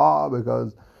with the law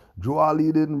because Jew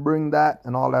Ali didn't bring that,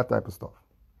 and all that type of stuff,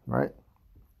 right?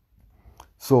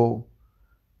 So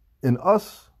in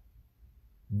us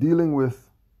dealing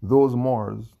with those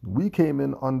Moors, we came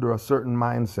in under a certain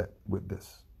mindset with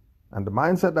this. And the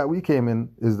mindset that we came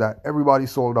in is that everybody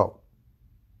sold out.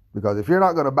 Because if you're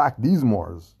not going to back these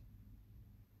Moors,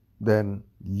 then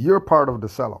you're part of the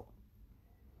sellout.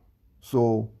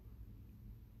 So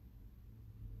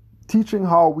teaching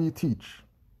how we teach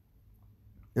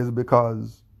is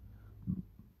because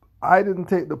I didn't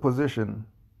take the position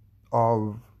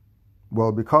of,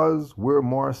 well, because we're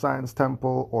Moor Science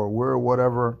Temple or we're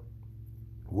whatever,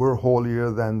 we're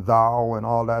holier than thou and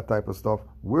all that type of stuff.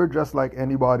 We're just like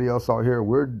anybody else out here.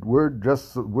 We're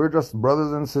just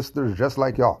brothers and sisters just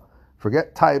like y'all.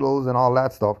 Forget titles and all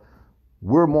that stuff.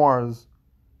 We're Moors,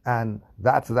 and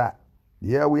that's that.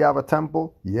 Yeah, we have a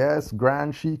temple. Yes,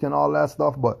 Grand Sheikh and all that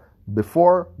stuff. But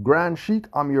before Grand Sheikh,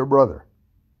 I'm your brother.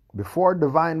 Before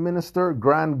Divine Minister,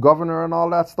 Grand Governor and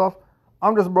all that stuff,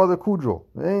 I'm just Brother Kudjo.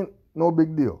 It ain't no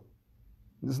big deal.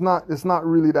 It's not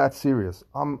really that serious.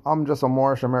 I'm just a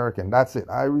Moorish American. That's it.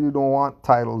 I really don't want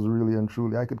titles, really and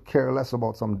truly. I could care less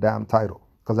about some damn title.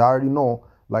 Because I already know,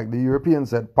 like the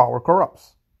Europeans said, power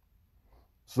corrupts.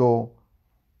 So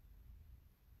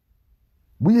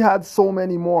we had so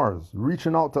many Moors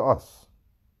reaching out to us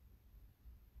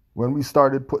when we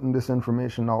started putting this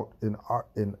information out in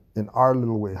our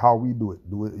little way, how we do it,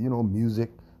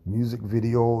 music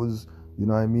videos, you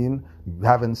know what I mean?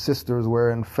 Having sisters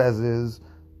wearing fezzes,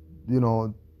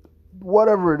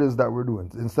 whatever it is that we're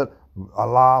doing. Instead,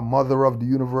 Allah, Mother of the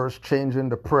Universe, changing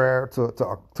the prayer to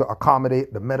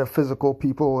accommodate the metaphysical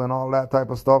people and all that type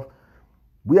of stuff.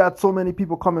 We had so many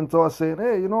people coming to us saying,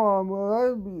 hey, I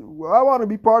want to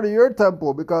be part of your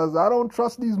temple because I don't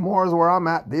trust these Moors where I'm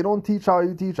at. They don't teach how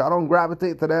you teach. I don't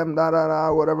gravitate to them,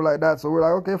 whatever like that. So we're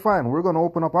like, okay, fine. We're going to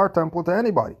open up our temple to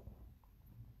anybody.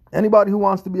 Anybody who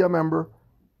wants to be a member,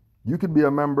 you could be a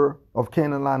member of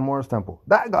Canaanland Moors Temple.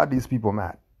 That got these people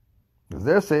mad. Because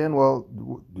they're saying, well,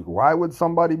 why would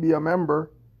somebody be a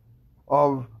member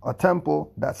of a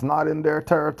temple that's not in their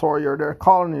territory or their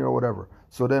colony or whatever.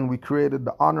 So then we created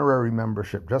the honorary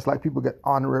membership. Just like people get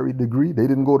honorary degree. They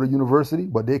didn't go to university,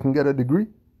 but they can get a degree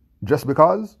just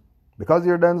because. Because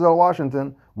you're Denzel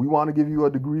Washington, we want to give you a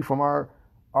degree from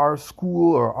our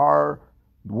school or our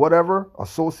whatever,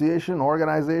 association,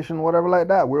 organization, whatever like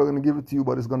that. We're going to give it to you,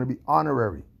 but it's going to be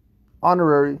honorary.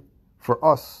 Honorary for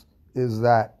us is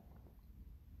that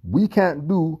we can't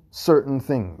do certain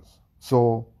things.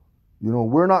 So,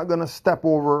 we're not going to step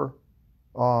over,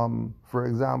 for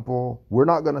example, we're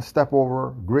not going to step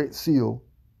over Great Seal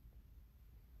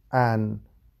and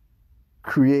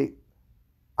create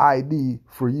ID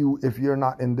for you if you're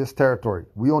not in this territory.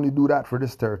 We only do that for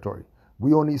this territory.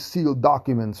 We only seal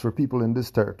documents for people in this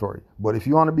territory. But if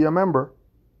you want to be a member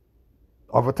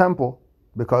of a temple,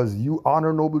 because you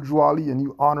honor Noble Drew Ali and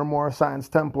you honor Morris Science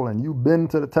Temple and you've been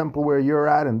to the temple where you're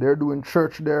at and they're doing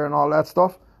church there and all that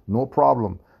stuff, no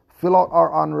problem. Fill out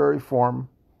our honorary form.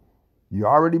 You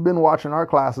already been watching our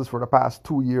classes for the past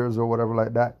 2 years or whatever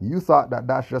like that. You thought that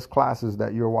that's just classes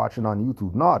that you're watching on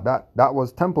YouTube. No, that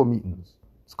was temple meetings.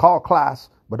 It's called class,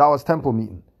 but that was temple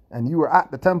meeting. And you were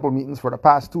at the temple meetings for the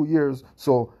past 2 years.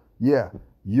 So yeah,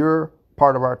 you're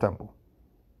part of our temple,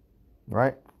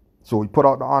 right? So we put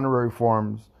out the honorary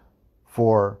forms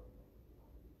for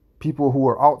people who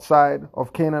are outside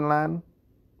of Canaanland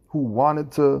who wanted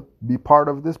to be part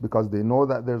of this because they know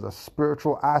that there's a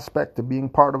spiritual aspect to being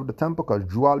part of the temple. Because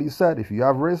Drew Ali said, if you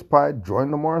have race pride,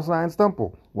 join the Morris Science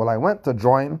Temple. Well, I went to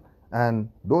join, and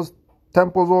those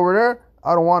temples over there,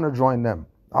 I don't want to join them.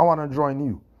 I want to join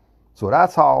you. So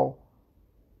that's how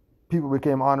people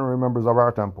became honorary members of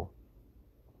our temple.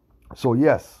 So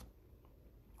yes,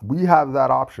 we have that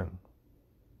option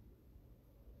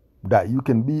that you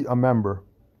can be a member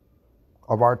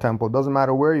of our temple. Doesn't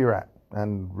matter where you're at.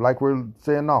 And like we're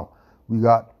saying now, we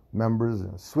got members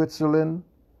in Switzerland,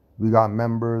 we got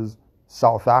members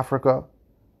South Africa,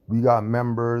 we got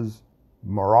members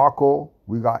Morocco,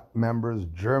 we got members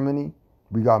Germany,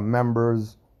 we got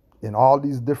members in all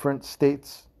these different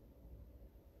states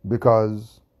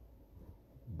because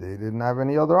they didn't have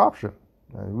any other option.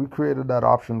 And we created that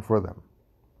option for them.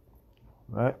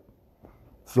 Right?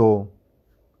 So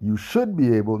you should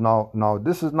be able, now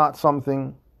this is not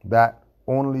something that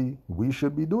only we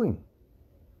should be doing.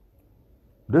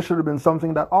 This should have been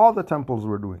something that all the temples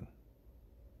were doing.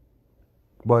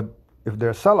 But if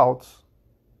they're sellouts,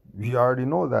 we already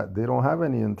know that they don't have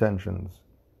any intentions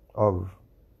of,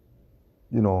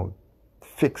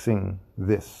 fixing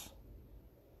this.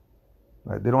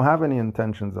 Right? They don't have any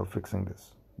intentions of fixing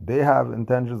this. They have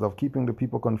intentions of keeping the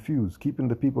people confused, keeping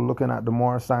the people looking at the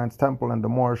Moorish Science Temple and the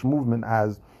Moorish movement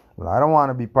as, well, I don't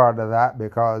want to be part of that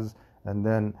because, and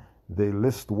then they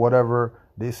list whatever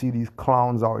they see these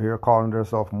clowns out here calling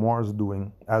themselves Moors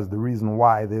doing as the reason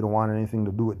why they don't want anything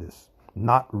to do with this.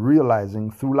 Not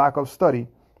realizing through lack of study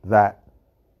that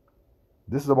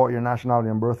this is about your nationality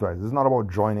and birthright. This is not about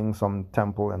joining some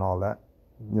temple and all that,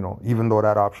 even though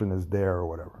that option is there or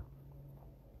whatever.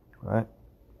 Right?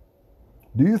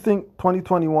 Do you think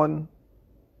 2021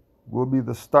 will be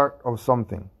the start of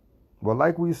something? Well,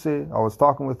 like we say, I was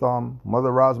talking with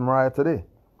Mother Raz Mariah today,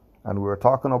 and we were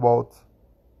talking about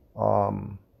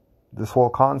this whole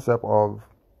concept of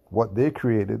what they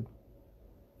created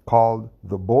called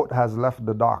The Boat Has Left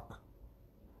the Dock.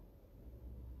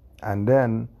 And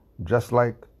then, just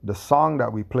like the song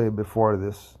that we played before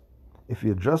this, if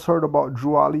you just heard about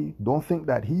Drew Ali, don't think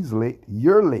that he's late.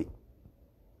 You're late.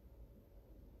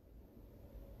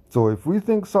 So if we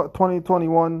think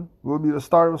 2021 will be the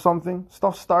start of something,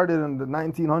 stuff started in the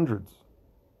 1900s.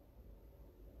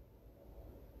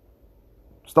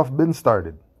 Stuff been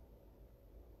started.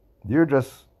 You're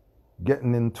just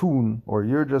getting in tune, or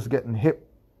you're just getting hip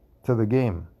to the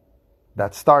game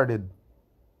that started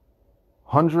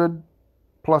 100+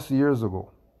 years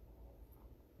ago.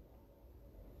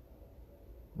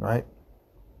 Right?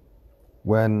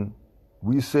 When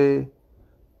we say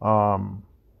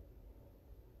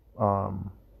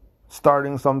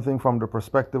starting something from the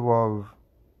perspective of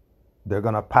they're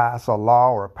going to pass a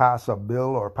law or pass a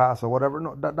bill or pass a whatever.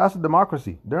 No, that's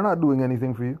democracy. They're not doing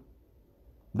anything for you.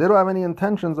 They don't have any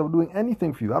intentions of doing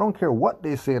anything for you. I don't care what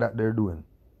they say that they're doing.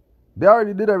 They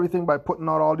already did everything by putting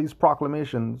out all these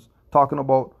proclamations talking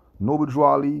about Noble Drew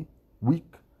Ali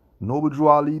Week, Noble Drew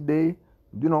Ali Day.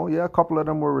 A couple of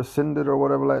them were rescinded or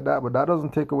whatever like that, but that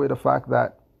doesn't take away the fact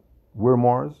that we're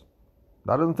Moors.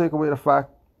 That doesn't take away the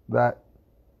fact that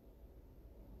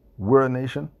we're a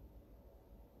nation.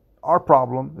 Our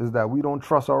problem is that we don't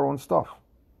trust our own stuff.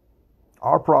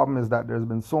 Our problem is that there's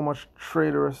been so much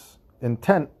traitorous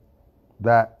intent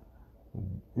that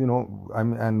You know,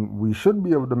 and we should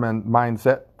be of the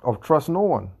mindset of trust no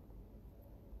one.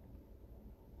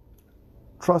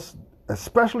 Trust,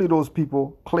 especially those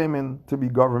people claiming to be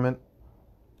government,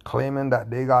 claiming that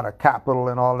they got a capital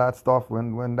and all that stuff.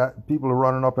 When that people are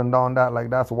running up and down that like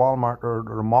that's Walmart or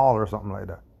the mall or something like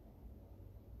that.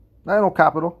 That ain't no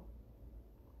capital.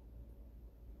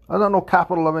 That's not no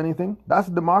capital of anything. That's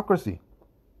democracy.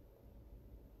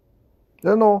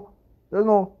 There's no,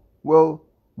 well,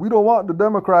 we don't want the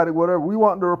Democratic whatever. We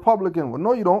want the Republican. Well,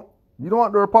 no, you don't. You don't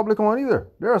want the Republican one either.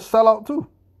 They're a sellout too.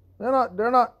 They're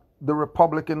not the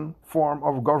Republican form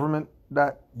of government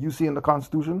that you see in the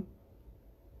Constitution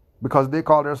because they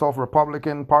call themselves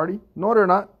Republican Party. No, they're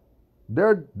not.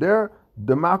 They're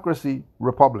democracy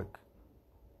republic.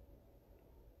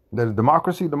 There's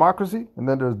democracy, and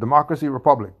then there's democracy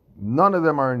republic. None of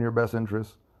them are in your best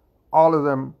interest. All of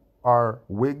them are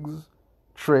wigs,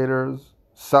 traitors,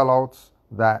 sellouts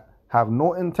that have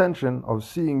no intention of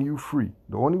seeing you free.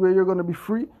 The only way you're going to be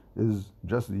free is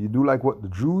just you do like what the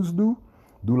Jews do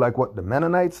like what the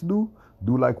Mennonites do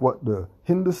like what the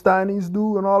Hindustanis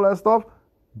do and all that stuff.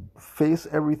 Face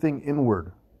everything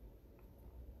inward.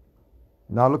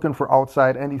 Not looking for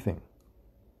outside anything.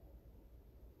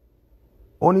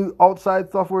 Only outside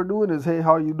stuff we're doing is, hey,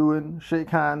 how you doing? Shake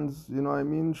hands, you know what I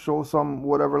mean? Show some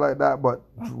whatever like that, but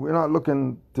we're not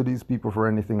looking to these people for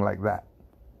anything like that.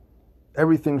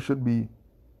 Everything should be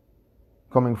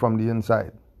coming from the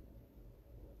inside.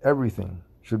 Everything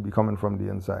should be coming from the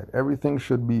inside. Everything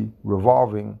should be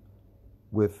revolving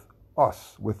with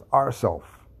us, with ourself.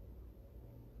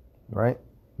 Right?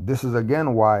 This is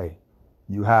again why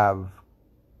you have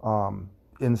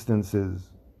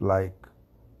instances like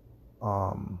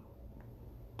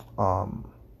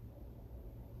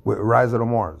with Rise of the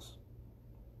Moors,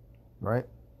 right?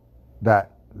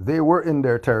 That they were in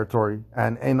their territory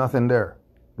and ain't nothing there.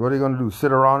 What are they going to do?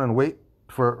 Sit around and wait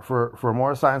for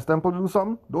more Science Temple to do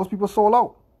something? Those people sold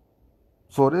out.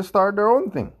 So they started their own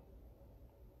thing.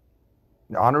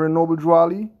 They're honoring Noble Drew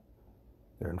Ali.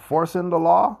 They're enforcing the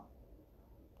law.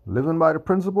 Living by the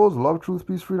principles, love, truth,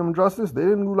 peace, freedom, justice. They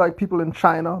didn't do like people in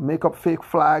China, make up fake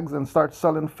flags and start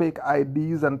selling fake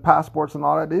IDs and passports and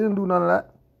all that. They didn't do none of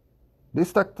that. They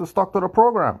stuck to the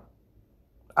program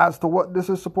as to what this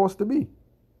is supposed to be.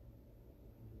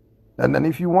 And then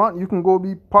if you want, you can go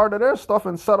be part of their stuff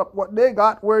and set up what they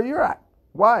got where you're at.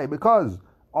 Why? Because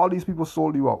all these people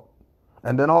sold you out.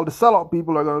 And then all the sellout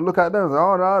people are going to look at them and say,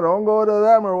 oh, no, don't go to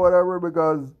them or whatever,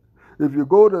 because if you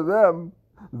go to them,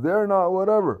 they're not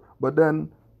whatever. But then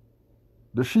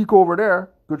the sheik over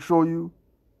there could show you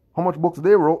how much books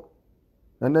they wrote.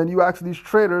 And then you ask these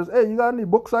traders, hey, you got any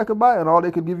books I could buy? And all they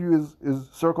could give you is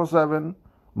Circle 7,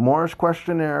 Moorish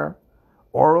Questionnaire,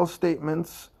 oral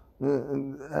statements,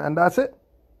 and that's it.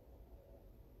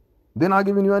 They're not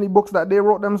giving you any books that they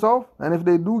wrote themselves. And if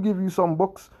they do give you some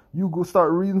books, you go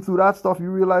start reading through that stuff, you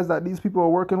realize that these people are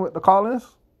working with the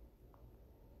colonists.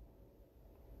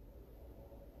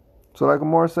 So like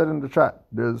Amor said in the chat,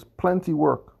 there's plenty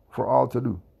work for all to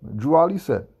do. Drew Ali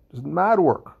said, there's mad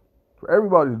work for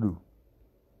everybody to do.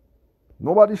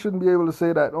 Nobody shouldn't be able to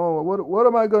say that, oh, what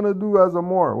am I going to do as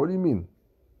Amor? What do you mean?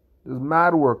 There's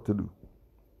mad work to do.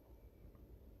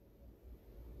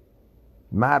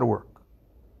 Mad work.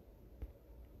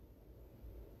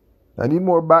 I need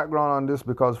more background on this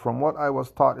because from what I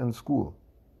was taught in school,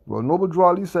 well, Noble Drew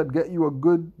Ali said, get you a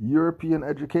good European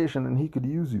education and he could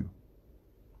use you.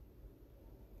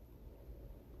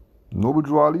 Noble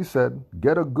Drew Ali said,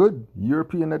 get a good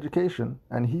European education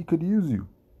and he could use you.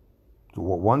 So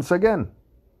once again,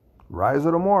 Rise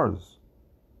of the Moors.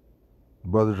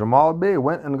 Brother Jamal Bey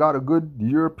went and got a good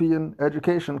European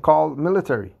education called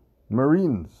military,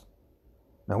 Marines.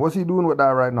 Now what's he doing with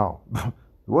that right now?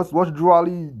 What's Drew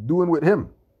Ali doing with him?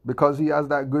 Because he has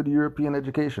that good European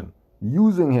education.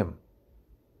 Using him.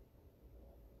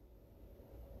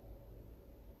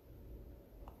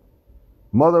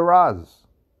 Mother Raz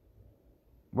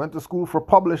went to school for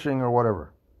publishing or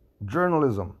whatever.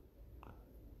 Journalism.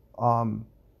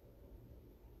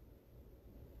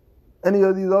 Any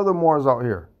of these other Moors out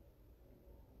here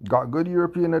got good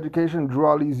European education, Drew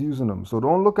Ali's using them. So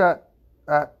don't look at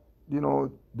the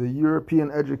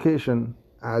European education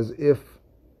as if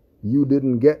you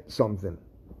didn't get something.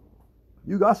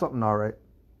 You got something all right.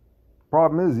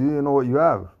 Problem is you didn't know what you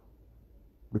have.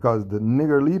 Because the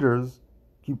nigger leaders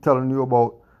keep telling you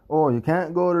about, oh, you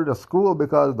can't go to the school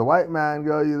because the white man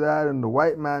got you that and the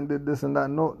white man did this and that.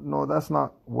 No, that's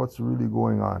not what's really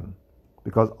going on.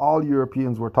 Because all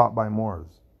Europeans were taught by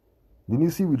Moors. Didn't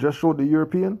you see we just showed the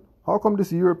European? How come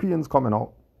this European's coming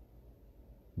out?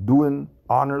 doing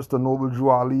honors to Noble Drew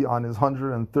Ali on his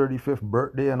 135th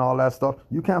birthday and all that stuff.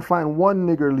 You can't find one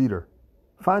nigger leader.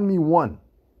 Find me one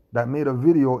that made a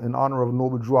video in honor of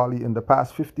Noble Drew Ali in the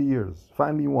past 50 years.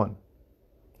 Find me one.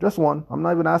 Just one. I'm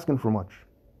not even asking for much.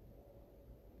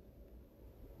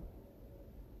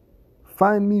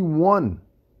 Find me one.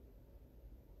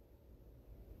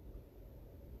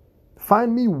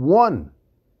 Find me one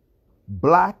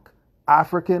black,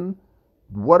 African,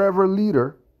 whatever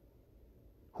leader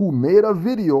who made a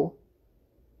video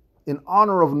in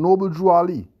honor of Noble Drew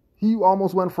Ali. He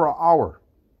almost went for an hour.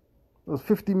 It was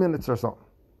 50 minutes or something.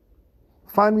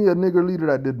 Find me a nigger leader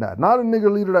that did that. Not a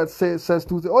nigger leader that says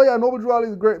Tuesday, oh yeah, Noble Drew Ali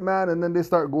is a great man, and then they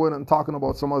start going and talking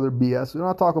about some other BS. We're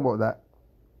not talking about that.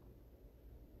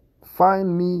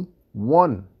 Find me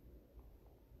one.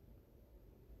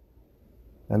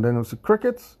 And then it's the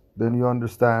crickets, then you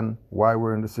understand why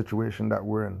we're in the situation that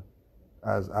we're in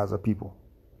as a people.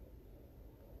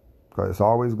 Because it's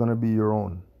always going to be your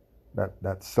own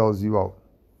that sells you out.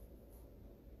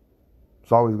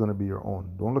 It's always going to be your own.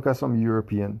 Don't look at some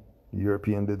European. The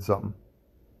European did something.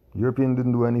 The European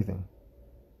didn't do anything.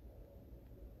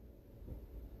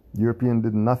 The European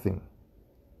did nothing.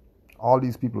 All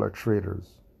these people are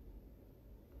traitors.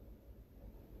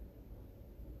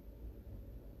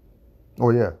 Oh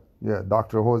yeah,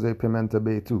 Dr. Jose Pimenta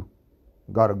Bay too.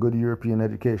 Got a good European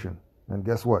education. And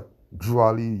guess what? Drew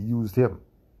Ali used him.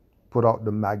 Put out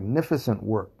the magnificent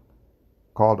work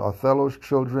called Othello's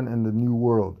Children in the New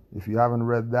World. If you haven't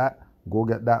read that, go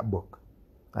get that book.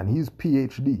 And he's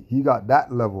PhD. He got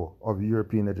that level of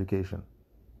European education.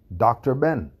 Dr.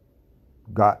 Ben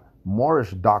got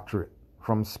Moorish doctorate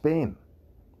from Spain.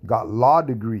 Got law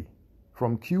degree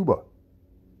from Cuba.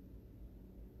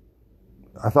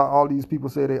 I thought all these people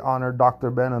say they honor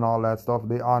Dr. Ben and all that stuff.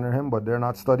 They honor him, but they're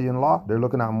not studying law. They're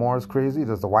looking at Moors crazy.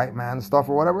 There's the white man stuff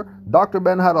or whatever. Dr.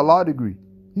 Ben had a law degree.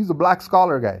 He's a black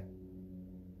scholar guy.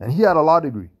 And he had a law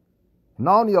degree.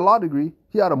 Not only a law degree,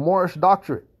 he had a Moorish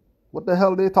doctorate. What the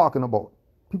hell are they talking about?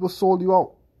 People sold you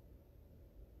out.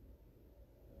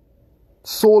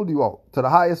 Sold you out to the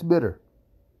highest bidder.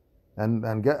 And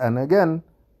again,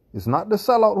 it's not the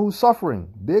sellout who's suffering.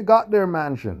 They got their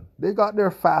mansion. They got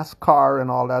their fast car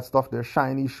and all that stuff, their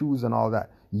shiny shoes and all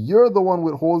that. You're the one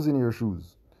with holes in your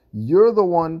shoes. You're the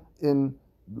one in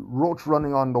roach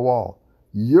running on the wall.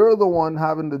 You're the one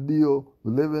having to deal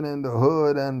with living in the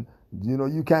hood, and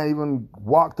you can't even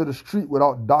walk to the street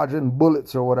without dodging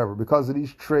bullets or whatever because of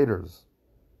these traitors.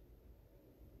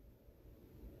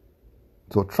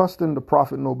 So trust in the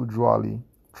Prophet Noble Drew Ali.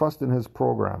 Trust in his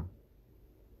program.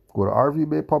 Go to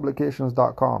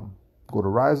rvbaypublications.com. Go to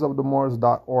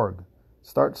riseofthemoors.org.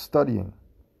 Start studying.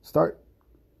 Start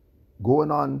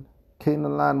going on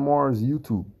Canaanland Moors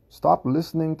YouTube. Stop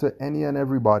listening to any and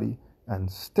everybody and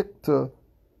stick to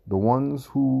the ones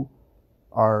who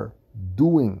are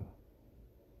doing.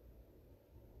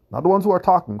 Not the ones who are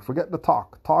talking. Forget the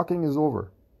talk. Talking is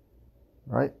over.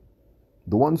 Right?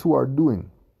 The ones who are doing.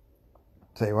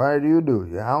 Say, what do you do?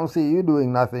 I don't see you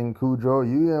doing nothing, Cujo.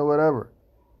 You whatever.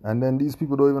 And then these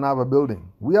people don't even have a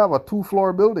building. We have a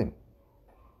 2-floor building.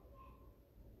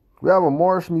 We have a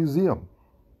Moorish museum.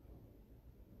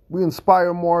 We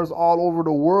inspire Moors all over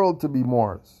the world to be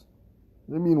Moors.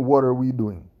 I mean, what are we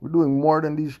doing? We're doing more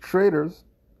than these traders.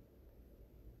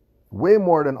 Way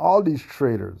more than all these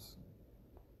traders.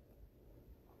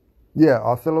 Yeah,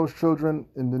 Othello's Children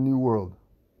in the New World.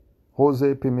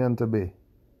 Jose Pimenta Bay.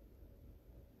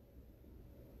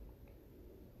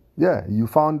 Yeah, you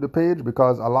found the page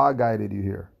because Allah guided you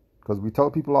here. Because we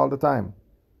tell people all the time,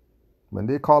 when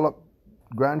they call up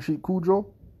Grand Sheikh Cujo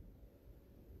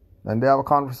and they have a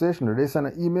conversation or they send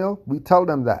an email, we tell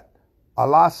them that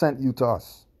Allah sent you to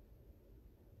us.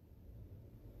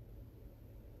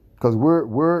 Because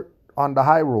we're on the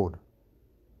high road.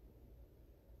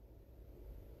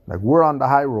 Like, we're on the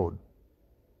high road.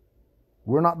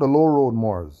 We're not the low road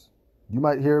Moors. You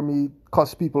might hear me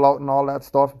cuss people out and all that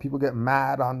stuff. People get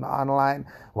mad online.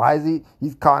 Why is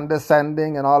he's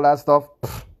condescending and all that stuff?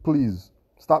 Pfft, please,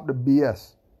 stop the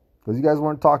BS. Because you guys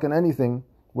weren't talking anything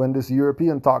when this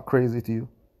European talked crazy to you.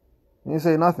 And you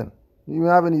say nothing. You don't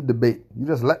have any debate. You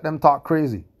just let them talk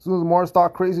crazy. As soon as Moors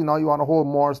talk crazy, now you want to hold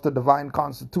Moors to divine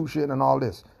constitution and all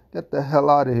this. Get the hell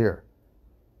out of here.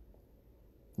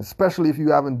 Especially if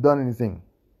you haven't done anything.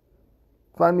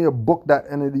 Find me a book that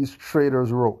any of these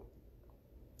traders wrote.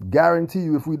 Guarantee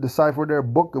you, if we decipher their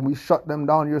book and we shut them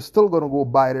down, you're still going to go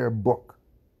buy their book.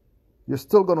 You're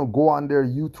still going to go on their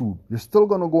YouTube. You're still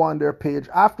going to go on their page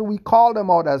after we call them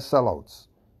out as sellouts.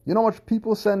 You know how much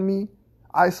people send me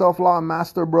I Self Law,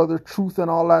 Master Brother, Truth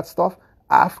and all that stuff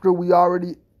after we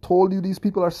already told you these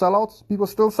people are sellouts? People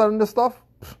still selling this stuff?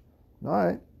 All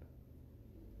right.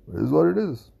 It is what it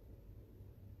is.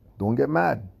 Don't get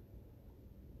mad.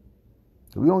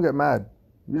 We don't get mad.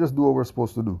 We just do what we're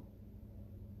supposed to do.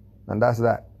 And that's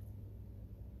that.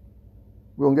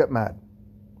 We don't get mad.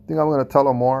 Think I'm going to tell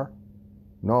them more?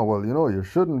 No, well, you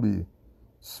shouldn't be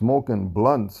smoking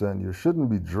blunts, and you shouldn't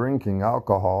be drinking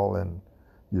alcohol, and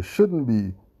you shouldn't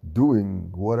be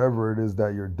doing whatever it is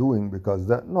that you're doing, because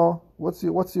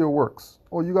what's your works?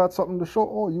 Oh, you got something to show?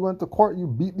 Oh, you went to court, you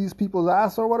beat these people's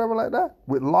ass or whatever like that?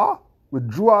 With law? With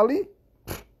Drew Ali?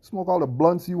 Smoke all the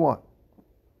blunts you want.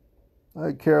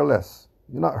 I care less.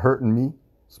 You're not hurting me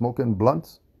smoking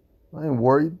blunts. I ain't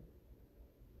worried.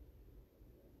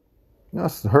 You're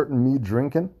not hurting me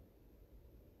drinking.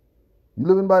 You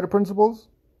living by the principles?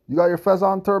 You got your fez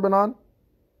on, turban on?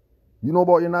 You know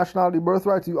about your nationality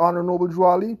birthright? You honor Noble Drew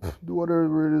Ali? Do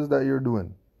whatever it is that you're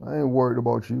doing. I ain't worried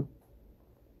about you.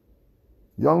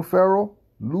 Young Pharaoh,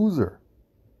 loser.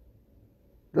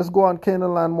 Just go on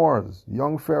Canaanland Moors,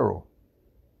 Young Pharaoh.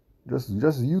 Just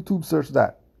YouTube search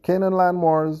that. Canaanland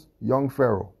Moors, Young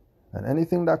Pharaoh. And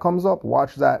anything that comes up,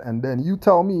 watch that. And then you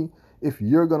tell me if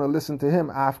you're going to listen to him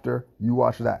after you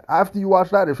watch that. After you watch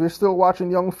that, if you're still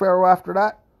watching Young Pharaoh after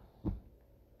that,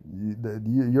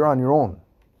 you're on your own.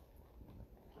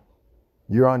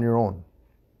 You're on your own.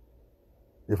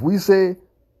 If we say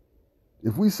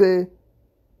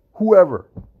whoever,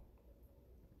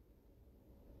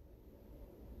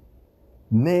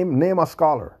 name a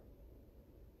scholar.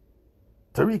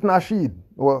 Tariq Nasheed.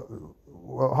 Well,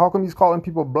 how come he's calling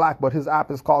people black, but his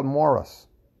app is called Morris?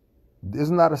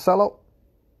 Isn't that a sellout?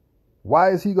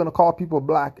 Why is he going to call people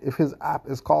black if his app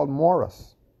is called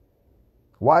Morris?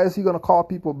 Why is he going to call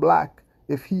people black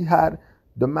if he had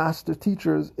the master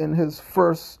teachers in his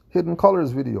first Hidden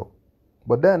Colors video?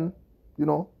 But then,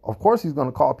 of course he's going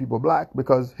to call people black,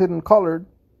 because hidden colored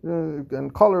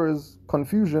and color is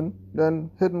confusion,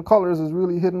 then hidden colors is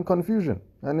really hidden confusion.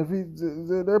 And if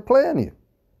they're playing you.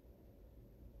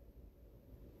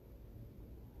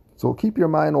 So keep your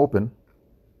mind open.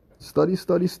 Study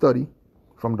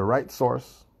from the right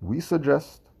source. We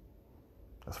suggest,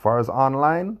 as far as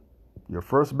online, your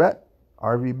first bet,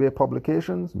 RV Bay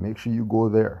Publications, make sure you go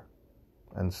there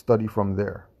and study from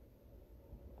there.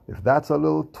 If that's a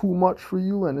little too much for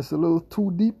you and it's a little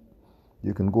too deep,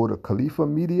 you can go to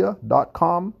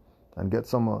khalifamedia.com and get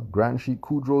some of Grand Sheik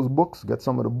Kudro's books. Get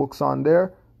some of the books on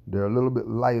there. They're a little bit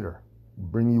lighter.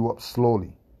 Bring you up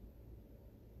slowly.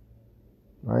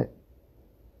 Right?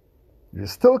 You're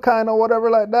still kind of whatever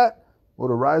like that, go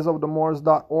to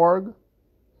riseofthemoors.org.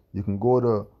 You can go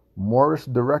to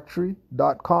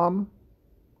morrisdirectory.com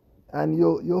and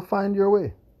you'll find your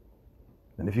way.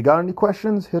 And if you got any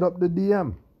questions, hit up the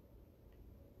DM.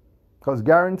 Because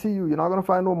guarantee you're not going to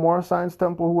find no Morris Science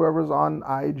Temple, whoever's on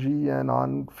IG and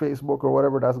on Facebook or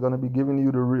whatever, that's going to be giving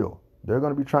you the real. They're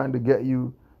going to be trying to get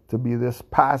you to be this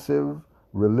passive,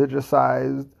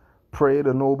 religiousized, pray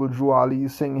to Noble Drew Ali,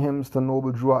 sing hymns to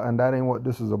Noble Drew Ali, and that ain't what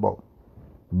this is about.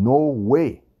 No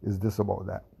way is this about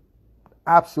that.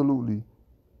 Absolutely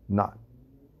not.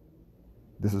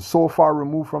 This is so far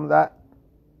removed from that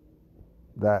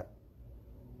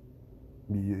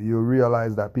you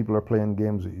realize that people are playing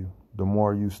games with you the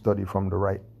more you study from the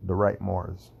right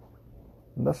Moors.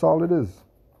 And that's all it is.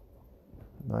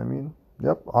 You know what I mean?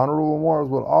 Yep, honorable Moors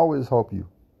will always help you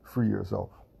free yourself.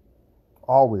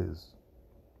 Always.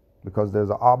 Because there's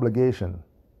an obligation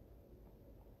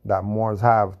that Moors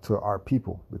have to our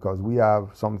people, because we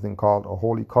have something called a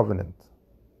holy covenant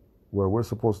where we're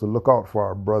supposed to look out for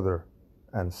our brother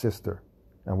and sister.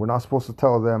 And we're not supposed to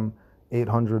tell them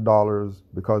 $800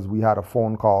 because we had a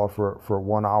phone call for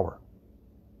 1 hour.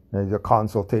 And the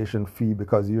consultation fee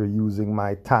because you're using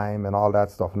my time and all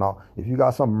that stuff. Now, if you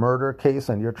got some murder case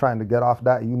and you're trying to get off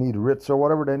that, you need writs or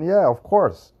whatever, then yeah, of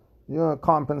course, you're going to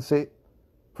compensate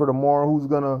for the Moor who's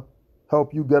going to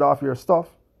help you get off your stuff.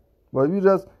 But if you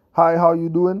just, hi, how you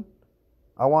doing?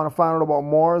 I want to find out about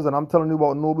Moors and I'm telling you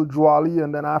about Noble Drew Ali,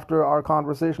 and then after our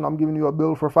conversation I'm giving you a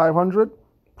bill for $500,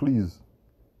 please.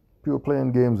 People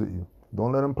playing games with you.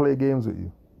 Don't let them play games with you.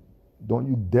 Don't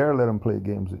you dare let them play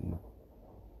games with you.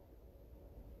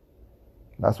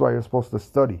 That's why you're supposed to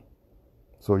study.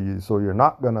 So you're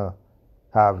not going to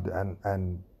have,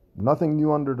 and nothing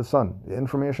new under the sun. The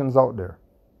information's out there.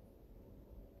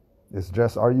 It's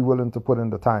just, are you willing to put in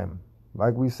the time?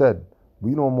 Like we said,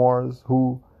 we know Moors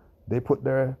who they put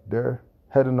their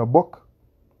head in a book,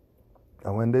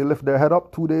 and when they lift their head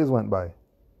up, 2 days went by.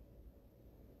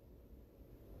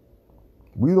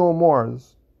 We know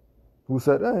Moors who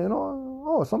said, hey,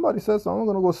 somebody says, so I'm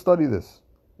going to go study this.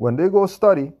 When they go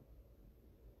study,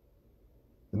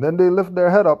 And then they lift their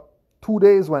head up. 2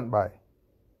 days went by.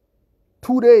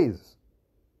 2 days.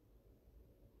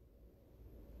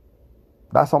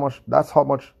 That's how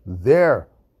much they're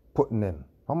putting in.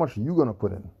 How much are you gonna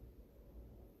put in?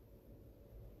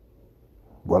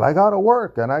 Well, I gotta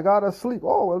work and I gotta sleep.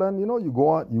 Oh, well then, you go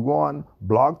on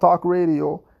Blog Talk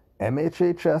Radio,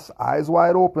 MHHS, Eyes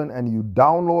Wide Open, and you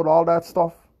download all that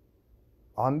stuff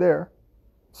on there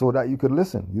so that you could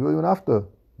listen. You don't even have to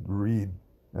read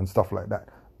and stuff like that.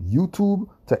 YouTube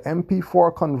to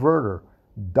MP4 converter,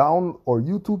 or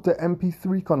YouTube to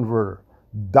MP3 converter.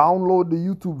 Download the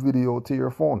YouTube video to your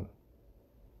phone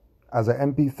as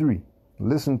an MP3.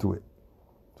 Listen to it.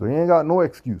 So you ain't got no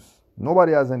excuse.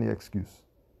 Nobody has any excuse.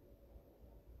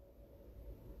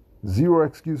 Zero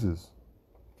excuses.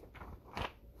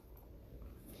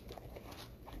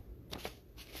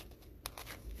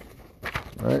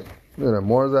 Right?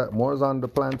 Moore's on the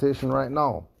plantation right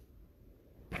now.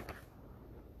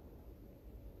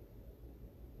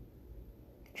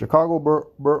 Chicago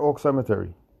Burr Oak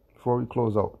Cemetery, before we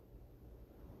close out.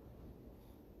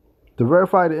 To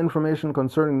verify the information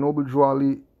concerning Noble Drew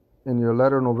Ali in your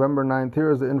letter November 9th,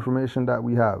 here is the information that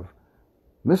we have.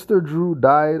 Mr. Drew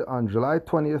died on July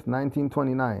 20th,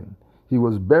 1929. He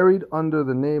was buried under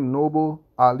the name Noble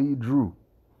Ali Drew.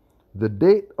 The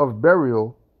date of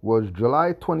burial was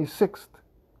July 26th,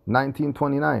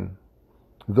 1929.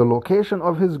 The location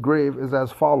of his grave is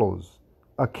as follows: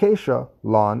 Acacia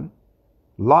Lawn,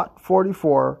 Lot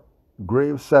 44,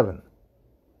 Grave 7.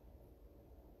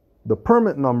 The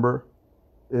permit number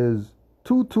is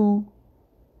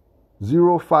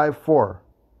 22054,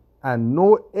 and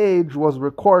no age was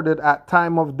recorded at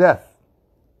time of death.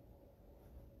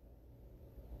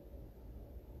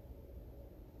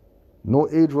 No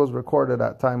age was recorded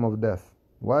at time of death.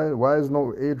 Why is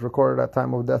no age recorded at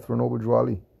time of death for Noble Drew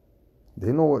Ali?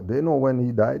 They know when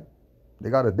he died. They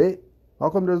got a date. How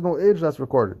come there's no age that's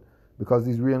recorded? Because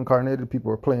these reincarnated people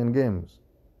are playing games.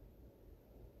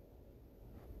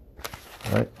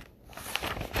 Right?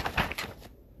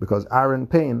 Because Aaron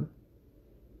Payne,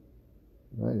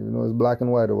 right, it's black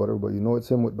and white or whatever, but it's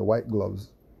him with the white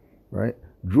gloves, right?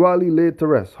 Drew Ali laid to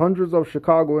rest. Hundreds of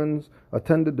Chicagoans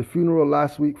attended the funeral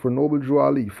last week for Noble Drew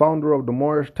Ali, founder of the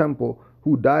Moorish Temple,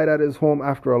 who died at his home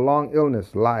after a long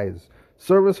illness. Lies.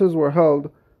 Services were held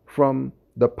from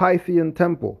the Pythian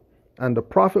Temple, and the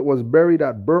prophet was buried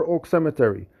at Burr Oak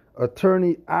Cemetery.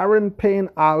 Attorney Aaron Payne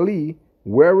Ali,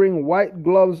 wearing white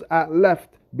gloves at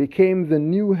left, became the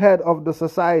new head of the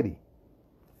society.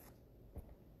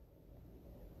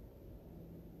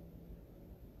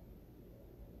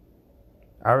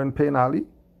 Aaron Payne Ali?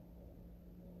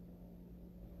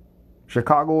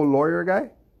 Chicago lawyer guy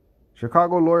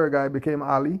became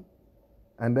Ali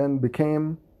and then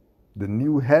became the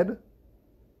new head.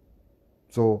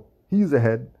 So he's a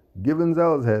head, Gibbons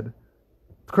L's head,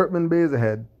 Kurtman Bay's a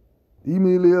head,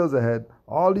 Emilio's a head.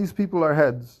 All these people are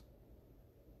heads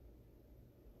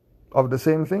of the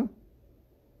same thing?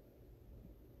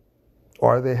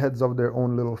 Or are they heads of their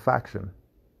own little faction?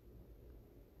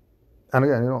 And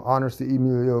again, honors to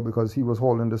Emilio because he was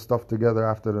holding this stuff together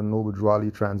after the Noble Drew Ali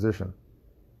transition.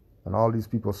 And all these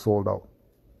people sold out.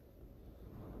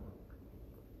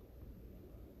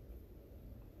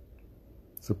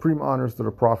 Supreme honors to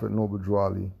the Prophet Noble Drew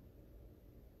Ali.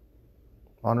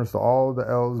 Honors to all the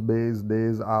L's, Bays,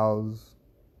 Days, Al's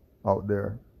out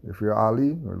there. If you're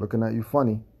Ali, we're looking at you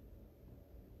funny.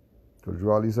 Because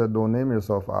Drew Ali said, don't name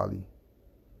yourself Ali.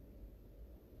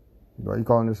 Why are you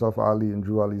calling yourself Ali? And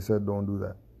Drew Ali said, don't do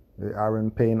that. Hey, Aaron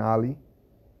Payne Ali.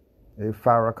 Hey,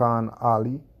 Farrakhan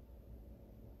Ali.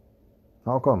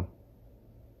 How come?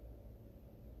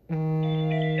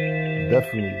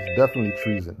 It's definitely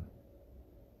treason.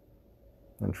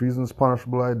 And treason is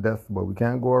punishable by death, but we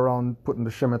can't go around putting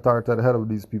the scimitar to the head of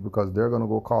these people because they're gonna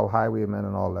go call highwaymen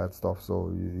and all that stuff.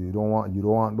 So you don't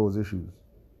want those issues.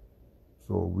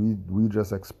 So we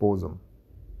just expose them.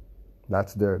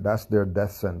 That's their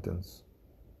death sentence.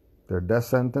 Their death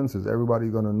sentence is everybody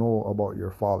gonna know about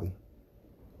your folly.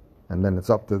 And then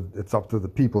it's up to the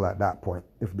people at that point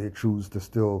if they choose to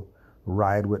still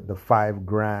ride with the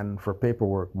 $5,000 for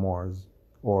paperwork Moors,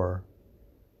 or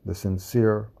the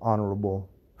sincere, honorable,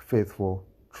 faithful,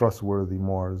 trustworthy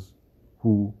Moors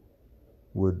who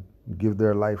would give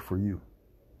their life for you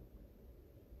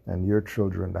and your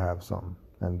children to have something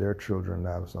and their children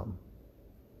to have something.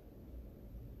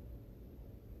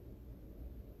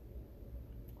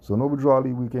 So Noble Drew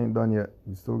Ali week ain't done yet.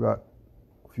 We still got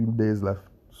a few days left,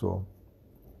 so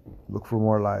look for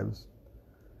more lives.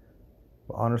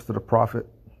 But honors to the Prophet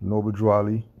Noble Drew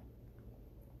Ali.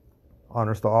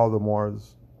 Honors to all the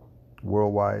Moors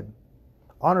worldwide.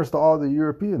 Honors to all the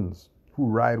Europeans who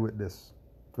ride with this.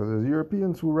 Because there's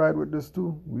Europeans who ride with this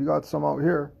too. We got some out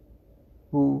here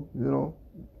who,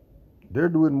 they're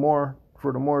doing more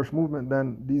for the Moorish movement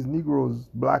than these Negroes,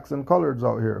 blacks and coloreds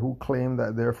out here who claim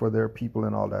that they're for their people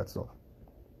and all that stuff.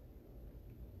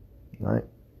 Right?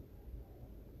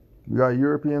 We got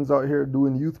Europeans out here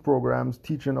doing youth programs,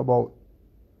 teaching about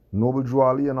Noble Drew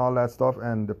Ali and all that stuff,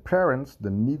 and the parents, the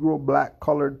Negro, black,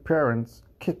 colored parents,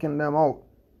 kicking them out,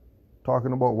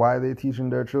 talking about why they teaching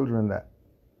their children that.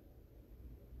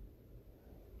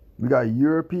 We got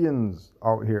Europeans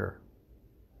out here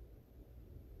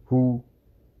who,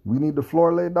 we need the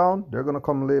floor laid down, they're going to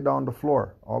come lay down the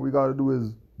floor. All we got to do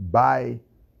is buy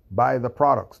the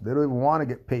products. They don't even want to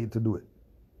get paid to do it.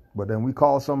 But then we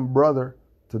call some brother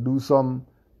to do some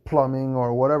plumbing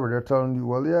or whatever. They're telling you,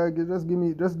 well, yeah, just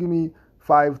give me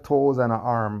 5 toes and an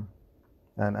arm,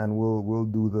 and we'll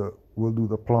do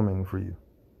the plumbing for you.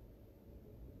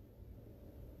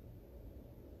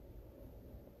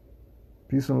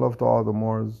 Peace and love to all the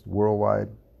Moors worldwide.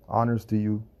 Honors to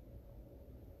you.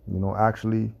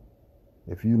 Actually,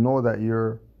 if you know that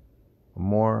you're a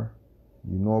Moor,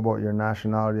 you know about your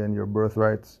nationality and your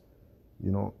birthrights,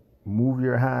 move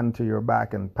your hand to your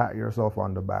back and pat yourself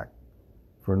on the back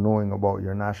for knowing about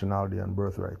your nationality and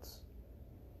birthrights.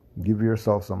 Give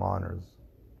yourself some honors,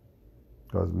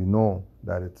 because we know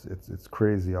that it's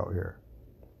crazy out here.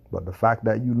 But the fact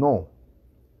that you know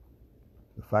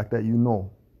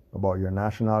about your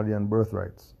nationality and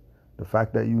birthrights, the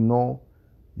fact that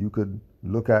you could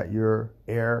look at your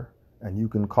heir and you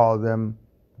can call them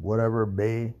whatever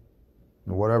Bey,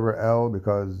 whatever L,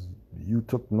 because you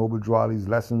took Noble Drew Ali's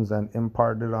lessons and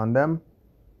imparted on them,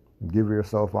 give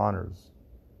yourself honors.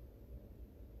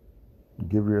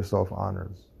 Give yourself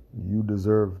honors. You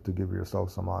deserve to give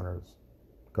yourself some honors,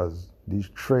 because these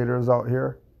traitors out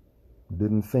here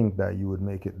didn't think that you would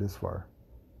make it this far.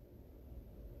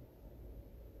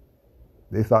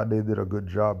 They thought they did a good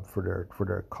job for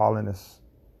their colonist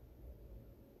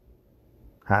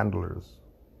handlers.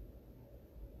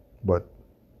 But,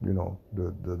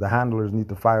 the handlers need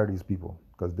to fire these people,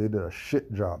 because they did a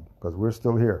shit job, because we're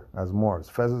still here as Moors,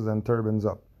 fezzes and turbans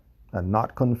up, and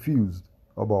not confused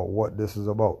about what this is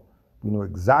about. We know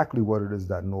exactly what it is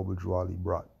that Noble Drew Ali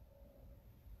brought.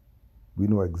 We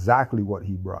know exactly what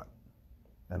he brought,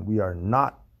 and we are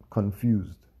not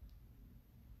confused.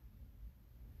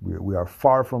 We are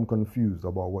far from confused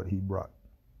about what he brought.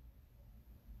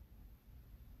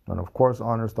 And of course,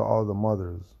 honors to all the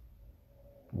mothers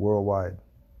worldwide.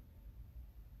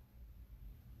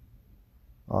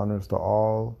 Honors to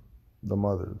all the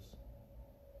mothers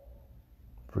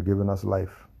for giving us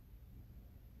life.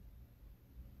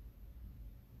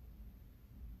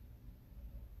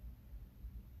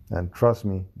 And trust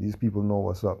me, these people know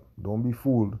what's up. Don't be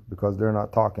fooled because they're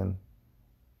not talking.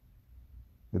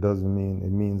 It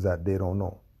means that they don't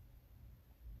know.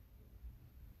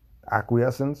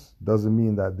 Acquiescence doesn't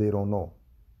mean that they don't know.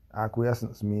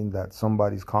 Acquiescence means that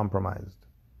somebody's compromised,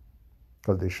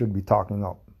 because they should be talking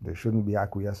up. They shouldn't be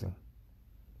acquiescing.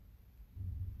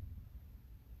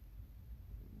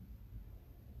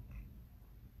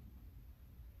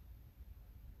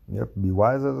 Yep, be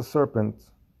wise as a serpent,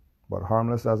 but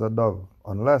harmless as a dove.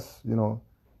 Unless,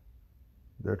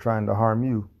 they're trying to harm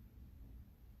you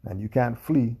and you can't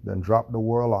flee, then drop the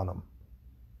world on them.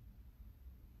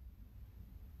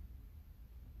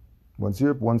 Once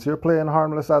you're playing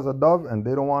harmless as a dove and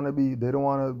they don't want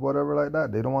to whatever like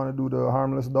that, they don't want to do the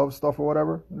harmless dove stuff or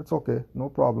whatever, it's okay, no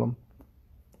problem.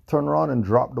 Turn around and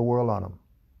drop the world on them.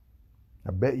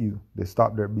 I bet you they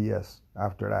stop their BS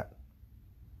after that.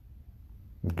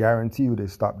 I guarantee you they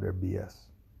stop their BS.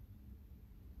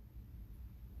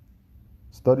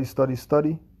 Study, study,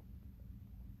 study.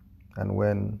 And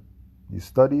when you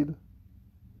studied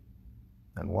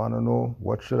and want to know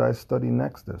what should I study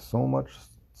next, there's so much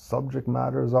subject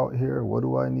matters out here. What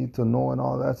do I need to know and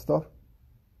all that stuff?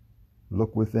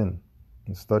 Look within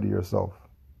and study yourself.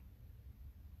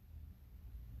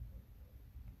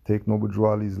 Take Noble Drew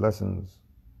Ali's lessons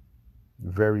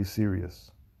very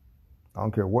serious. I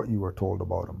don't care what you were told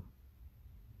about him.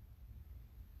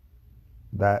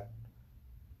 That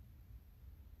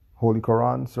Holy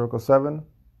Quran, Circle 7,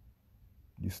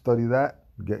 you study that,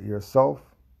 get yourself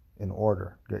in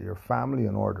order, get your family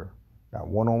in order. That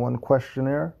 101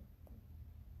 questionnaire,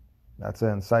 that's an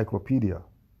encyclopedia.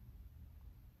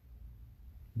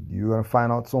 You're going to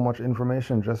find out so much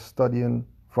information just studying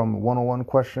from 101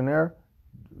 questionnaire.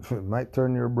 It might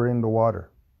turn your brain to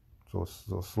water. So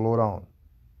slow down.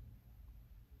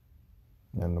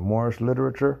 And the Moorish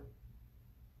literature,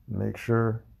 make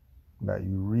sure that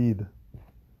you read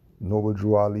Noble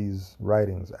Drew Ali's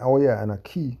writings. Oh yeah, and a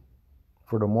key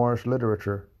for the Moorish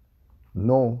literature,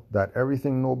 know that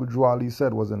everything Noble Drew Ali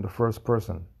said was in the first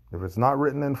person. If it's not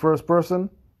written in first person,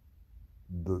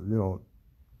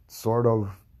 sort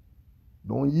of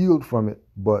don't yield from it,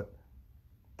 but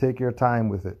take your time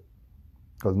with it.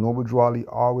 Because Noble Drew Ali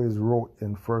always wrote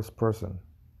in first person.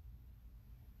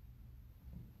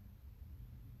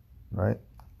 Right?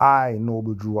 I,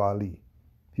 Noble Drew Ali.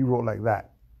 He wrote like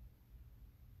that.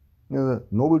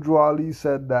 Noble Drew Ali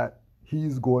said that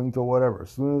he's going to whatever.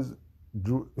 As soon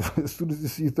as you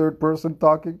see third person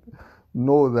talking,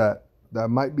 know that that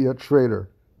might be a traitor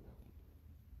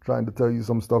trying to tell you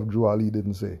some stuff Drew Ali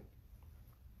didn't say.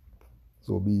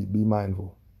 So be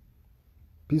mindful.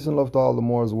 Peace and love to all the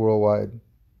Moors worldwide.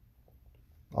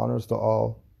 Honors to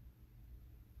all.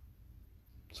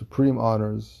 Supreme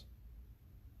honors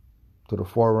to the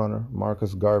forerunner,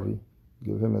 Marcus Garvey.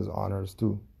 Give him his honors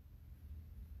too.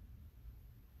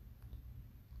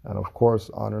 And of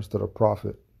course, honors to the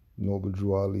Prophet, Noble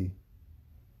Drew Ali,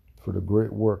 for the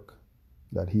great work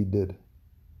that he did,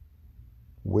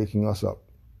 waking us up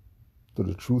to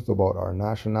the truth about our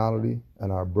nationality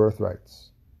and our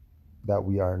birthrights, that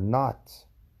we are not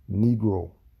Negro,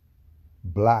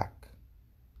 Black,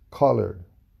 colored,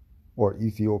 or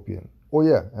Ethiopian. Oh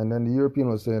yeah, and then the European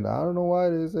was saying, I don't know why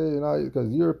they say,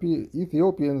 because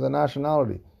Ethiopian's a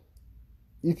nationality.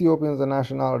 Ethiopian's a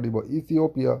nationality, but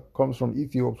Ethiopia comes from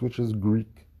Ethiops, which is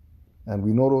Greek. And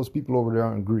we know those people over there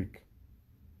aren't Greek.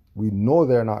 We know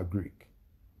they're not Greek.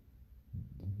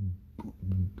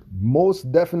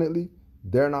 Most definitely,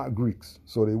 they're not Greeks,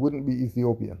 so they wouldn't be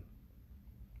Ethiopian.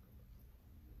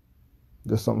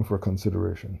 Just something for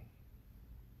consideration.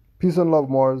 Peace and love,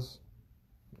 Moors.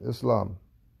 Islam.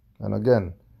 And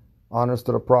again, honors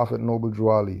to the Prophet Noble Drew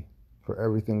Ali for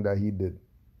everything that he did.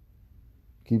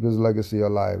 Keep his legacy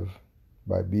alive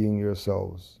by being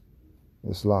yourselves.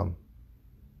 Islam.